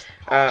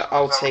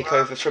 I'll take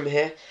over from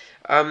here.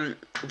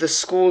 The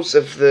scores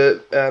of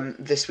the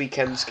this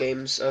weekend's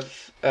games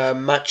of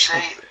match.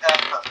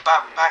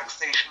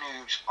 Backstage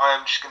news. I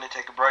am just going to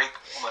take a break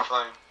on my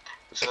phone.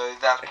 So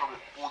that's probably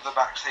all the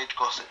backstage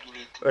gossip you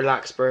need to.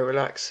 Relax, bro.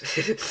 Relax.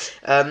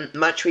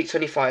 Match week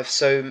 25.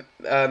 So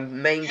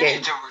main you game.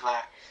 Need to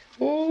relax.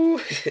 Ooh.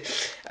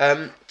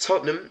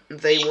 Tottenham.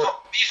 They Beef want.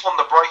 Beef on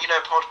the Bright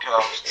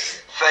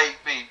podcast. Fake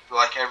beef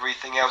like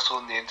everything else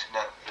on the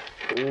internet.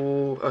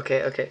 Ooh.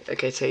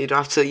 Okay. So you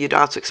don't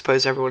have to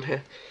expose everyone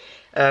here.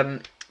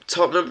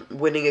 Tottenham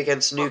winning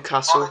against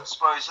Newcastle. I'll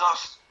expose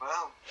us.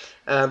 Well.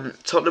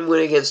 Tottenham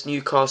winning against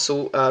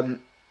Newcastle.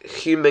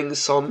 Heung-min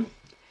Son,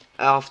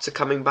 after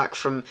coming back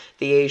from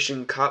the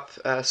Asian Cup,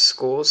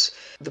 scores.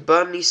 The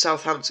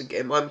Burnley-Southampton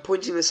game, I'm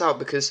pointing this out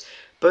because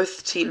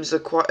Both teams are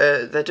quite.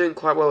 They're doing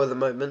quite well at the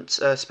moment,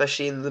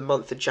 especially in the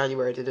month of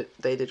January.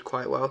 They did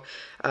quite well.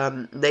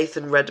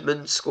 Nathan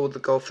Redmond scored the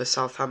goal for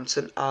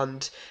Southampton,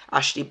 and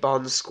Ashley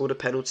Barnes scored a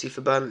penalty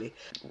for Burnley.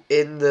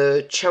 In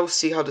the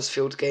Chelsea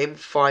Huddersfield game,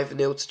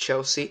 5-0 to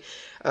Chelsea.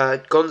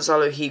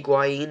 Gonzalo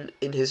Higuain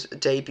in his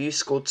debut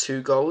scored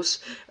 2 goals.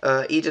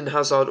 Eden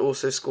Hazard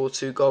also scored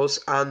 2 goals,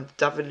 and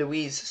David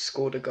Luiz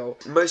scored a goal.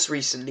 Most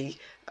recently,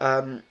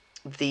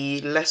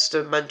 the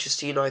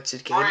Leicester-Manchester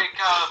United game. Callum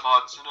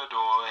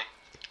Hudson-Odoi.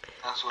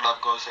 That's what I've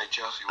got to say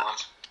Chelsea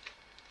wise.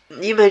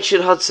 You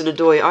mentioned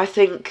Hudson-Odoi. I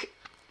think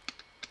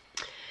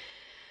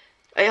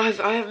I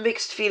have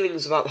mixed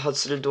feelings about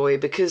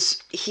Hudson-Odoi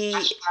because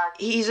he's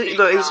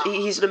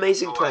an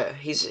amazing player.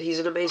 He's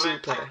an amazing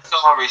player.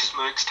 Sorry,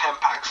 smokes 10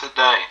 packs a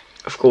day.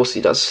 Of course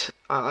he does.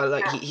 I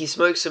like he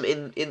smokes them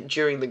in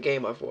during the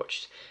game I've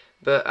watched.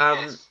 But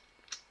Yes.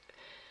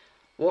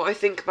 what I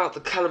think about the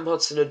Callum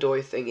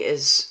Hudson-Odoi thing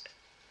is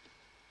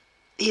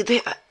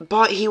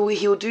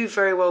he'll do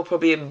very well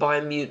probably in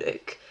Bayern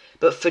Munich.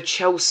 But for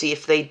Chelsea,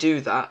 if they do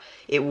that,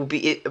 it will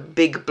be a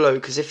big blow.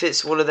 Because if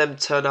it's one of them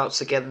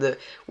turnouts again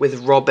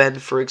with Robben,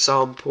 for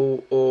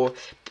example, or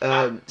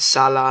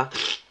Salah,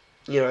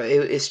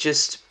 it's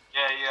just.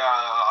 Yeah,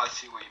 I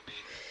see what you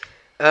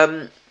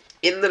mean.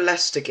 In the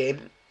Leicester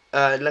game,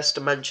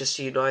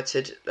 Leicester-Manchester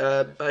United,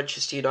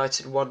 Manchester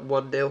United won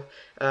 1-0.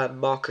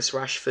 Marcus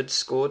Rashford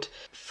scored.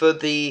 For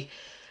the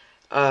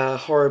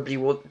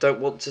don't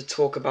want to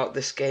talk about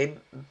this game,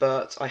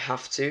 but I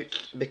have to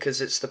because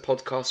it's the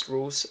podcast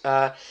rules.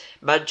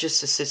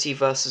 Manchester City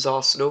versus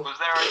Arsenal. Was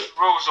there any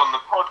rules on the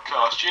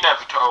podcast? You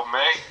never told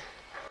me.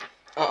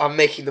 I'm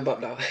making them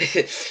up now.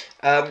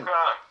 Okay.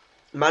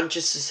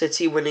 Manchester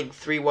City winning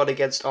 3-1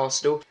 against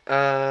Arsenal.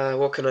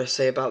 What can I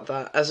say about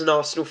that? As an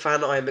Arsenal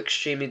fan, I am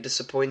extremely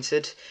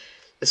disappointed,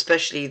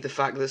 especially the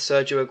fact that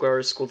Sergio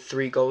Aguero scored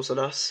 3 goals on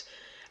us,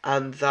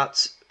 and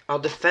that our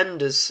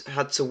defenders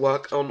had to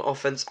work on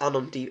offense and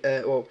on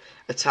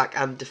attack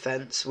and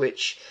defense,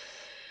 which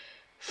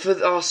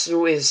for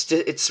Arsenal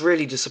it's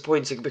really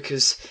disappointing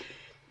because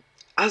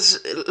as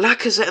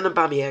Lacazette and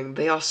Aubameyang,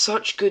 they are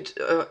such good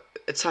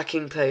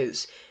attacking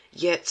players,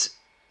 yet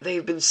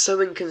they've been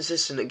so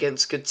inconsistent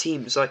against good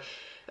teams. Like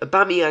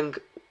Aubameyang,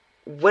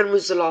 when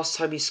was the last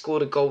time he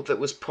scored a goal that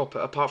was proper,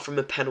 apart from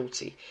a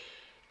penalty?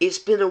 It's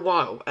been a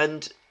while,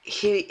 and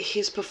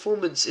his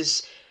performance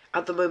is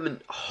at the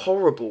moment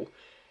horrible.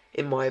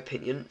 In my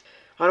opinion,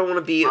 I don't want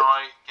to be.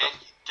 Right,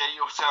 get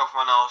yourself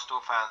on Arsenal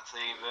fan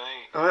TV.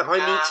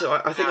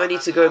 I think I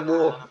need to go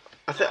more.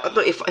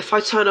 If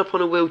I turn up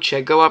on a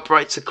wheelchair, go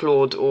upright to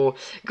Claude or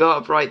go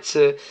upright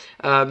to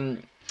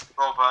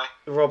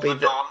Robbie.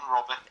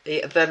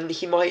 Then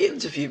he might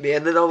interview me,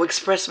 and then I'll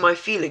express my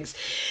feelings.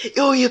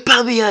 Oi,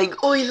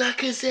 Aubameyang! Oi,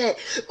 Lacazette!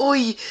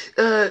 Oi,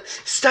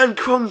 Stan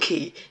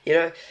Kroenke!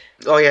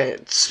 Oh yeah.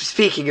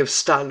 Speaking of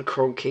Stan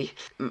Kroenke,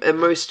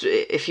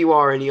 if you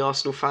are any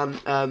Arsenal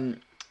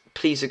fan,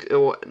 please,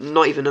 or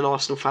not even an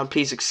Arsenal fan,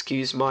 please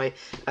excuse my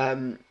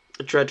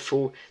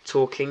dreadful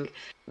talking.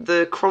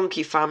 The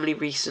Kroenke family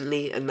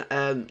recently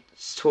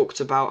talked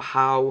about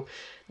how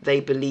they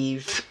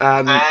believe they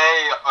own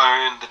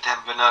the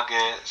Denver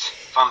Nuggets.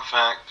 Fun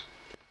fact.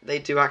 They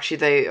do actually.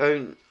 They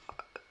own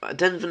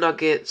Denver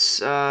Nuggets,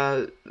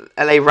 LA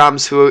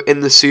Rams, who are in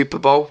the Super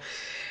Bowl.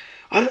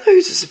 I don't know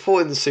who to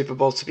support in the Super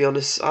Bowl, to be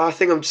honest. I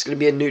think I'm just going to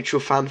be a neutral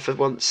fan for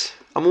once.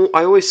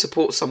 I always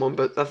support someone,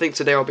 but I think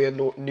today I'll be a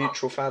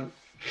neutral fan.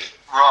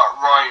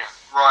 Right.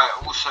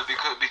 Also,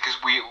 because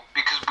we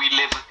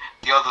live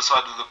the other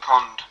side of the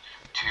pond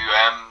to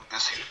the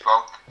Super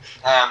Bowl,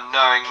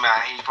 knowing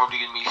that he's probably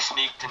going to be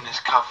sneaked in his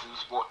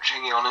covers,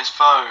 watching it on his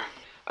phone.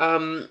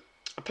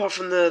 Apart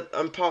from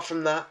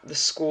that, the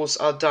scores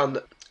are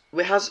done.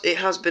 It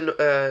has been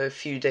a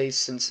few days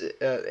since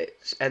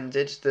it's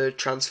ended, the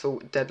transfer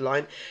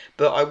deadline,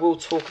 but I will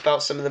talk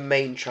about some of the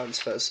main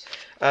transfers.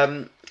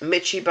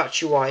 Michy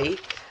Batshuayi,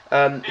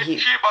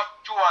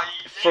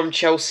 from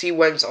Chelsea,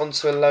 went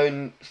onto a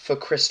loan for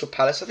Crystal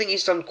Palace. I think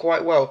he's done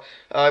quite well.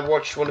 I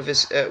watched one of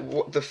his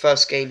the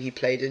first game he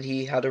played in.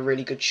 He had a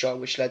really good shot,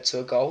 which led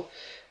to a goal.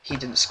 He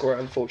didn't score it,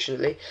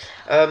 unfortunately.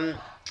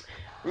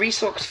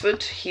 Reece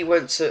Oxford, he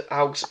went to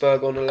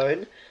Augsburg on a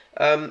loan.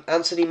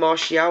 Anthony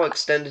Martial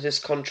extended his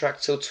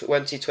contract till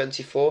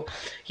 2024.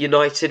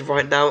 United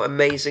right now,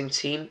 amazing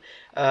team.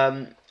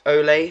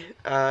 Ole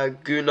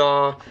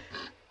Gunnar.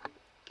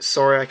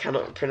 Sorry, I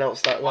cannot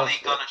pronounce that last. Ole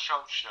Gunnar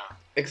Solskjaer.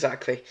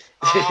 Exactly.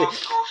 Oh,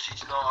 of course,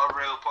 it's not a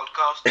real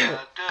podcast.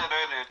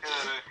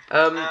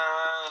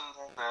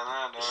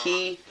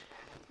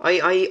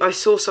 I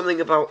saw something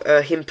about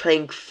him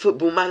playing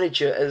Football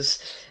Manager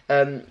as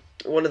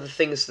one of the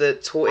things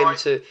that taught him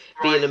to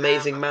be an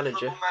amazing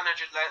manager. Football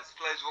Manager Let's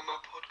Plays on the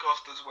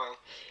podcast as well.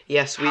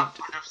 Yes, we. 100%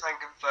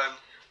 confirmed,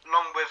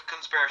 along with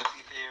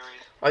conspiracy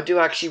theories. I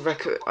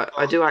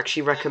do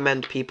actually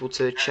recommend people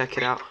to check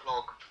it out.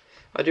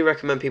 I do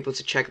recommend people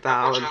to check that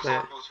out and play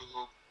it.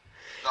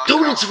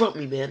 Don't interrupt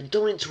me, man.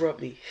 Don't interrupt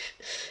me.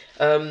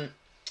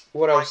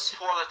 What else?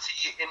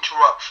 Quality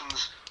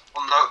interruptions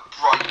on the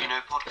Bright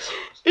Uno podcast.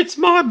 It's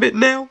my bit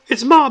now.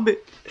 It's my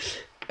bit.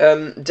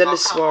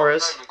 Denis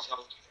Suarez.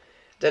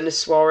 Denis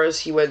Suarez,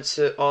 he went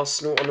to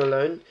Arsenal on a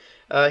loan.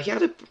 I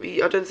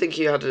don't think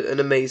he had an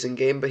amazing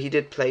game, but he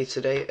did play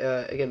today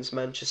against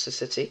Manchester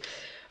City.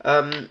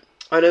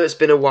 I know it's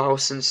been a while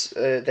since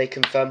they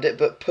confirmed it,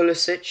 but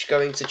Pulisic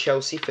going to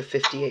Chelsea for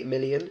 58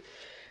 million.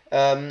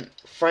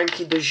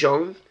 Frankie de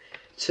Jong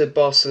to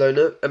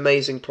Barcelona,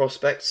 amazing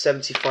prospect,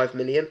 75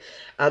 million.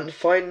 And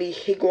finally,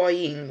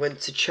 Higuain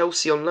went to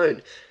Chelsea on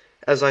loan.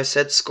 As I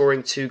said,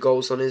 scoring 2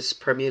 goals on his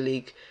Premier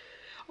League.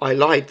 I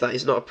lied, that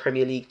is not a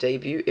Premier League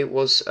debut. It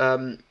was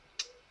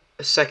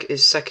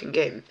his second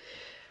game.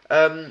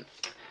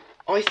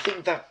 I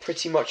think that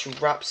pretty much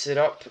wraps it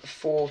up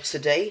for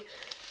today.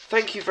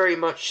 Thank you very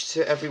much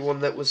to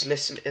everyone that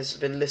has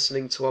been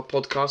listening to our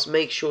podcast.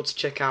 Make sure to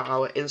check out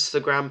our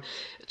Instagram,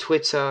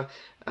 Twitter,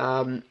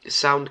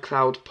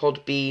 SoundCloud,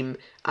 Podbeam,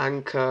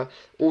 Anchor.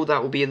 All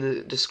that will be in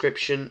the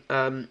description.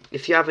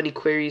 If you have any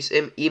queries,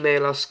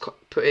 email us,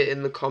 put it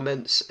in the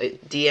comments,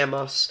 DM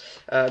us,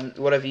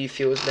 whatever you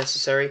feel is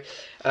necessary.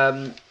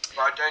 Right,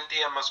 don't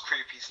DM us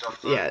creepy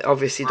stuff, though. Yeah,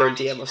 obviously don't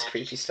DM us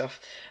creepy stuff.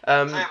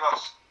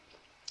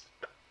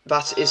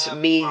 That is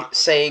me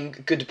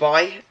saying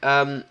goodbye.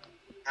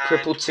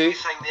 Crippled 2.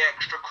 Saying the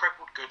extra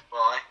crippled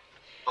goodbye.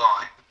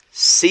 Bye.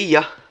 See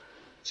ya.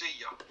 See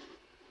ya.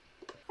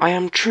 I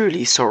am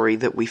truly sorry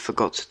that we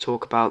forgot to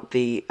talk about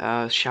the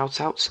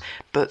shout-outs,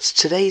 but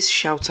today's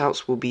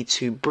shout-outs will be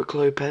to Brook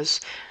Lopez,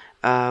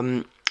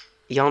 Giannis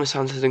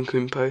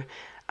Antetokounmpo,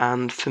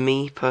 and for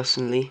me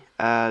personally,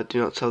 do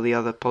not tell the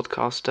other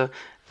podcaster,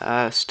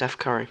 Steph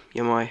Curry.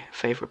 You're my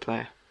favourite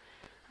player.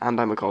 And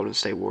I'm a Golden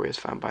State Warriors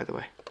fan, by the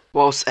way.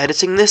 Whilst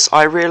editing this,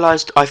 I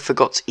realised I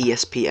forgot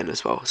ESPN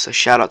as well, so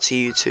shout out to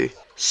you too.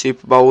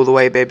 Super Bowl all the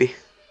way, baby.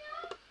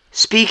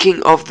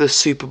 Speaking of the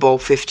Super Bowl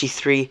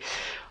 53,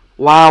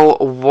 wow,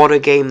 what a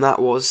game that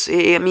was.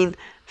 I mean,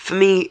 for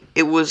me,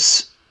 it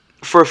was,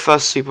 for a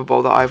first Super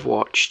Bowl that I've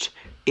watched,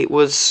 it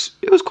was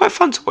quite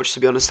fun to watch, to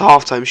be honest. The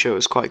halftime show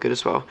was quite good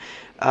as well.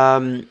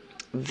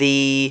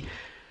 The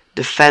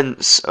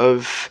defense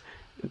of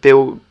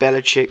Bill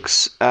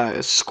Belichick's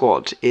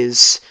squad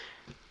is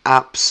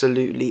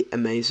absolutely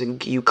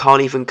amazing. You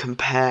can't even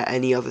compare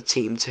any other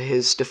team to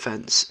his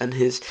defense and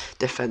his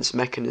defense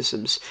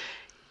mechanisms.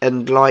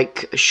 And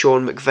like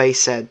Sean McVay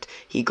said,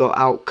 he got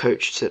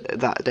out-coached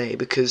that day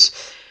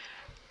because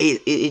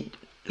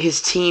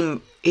his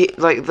team,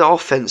 like the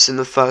offense in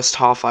the first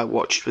half I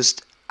watched was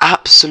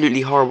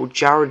absolutely horrible.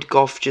 Jared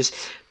Goff just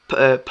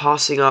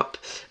passing up.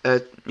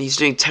 He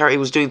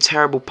was doing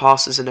terrible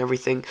passes and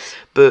everything,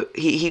 but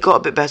he got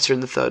a bit better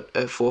in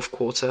the fourth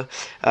quarter.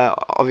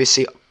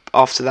 Obviously,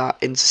 after that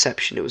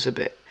interception, it was a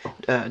bit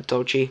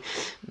dodgy,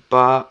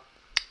 but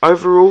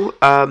overall,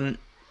 I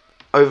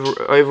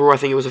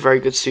think it was a very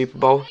good Super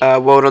Bowl.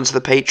 Well done to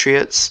the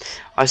Patriots.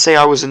 I say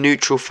I was a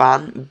neutral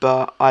fan,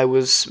 but I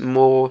was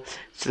more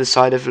to the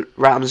side of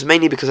Rams,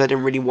 mainly because I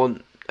didn't really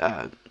want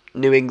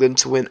New England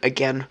to win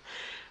again.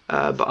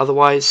 But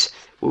otherwise,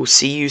 we'll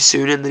see you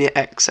soon in the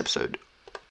next episode.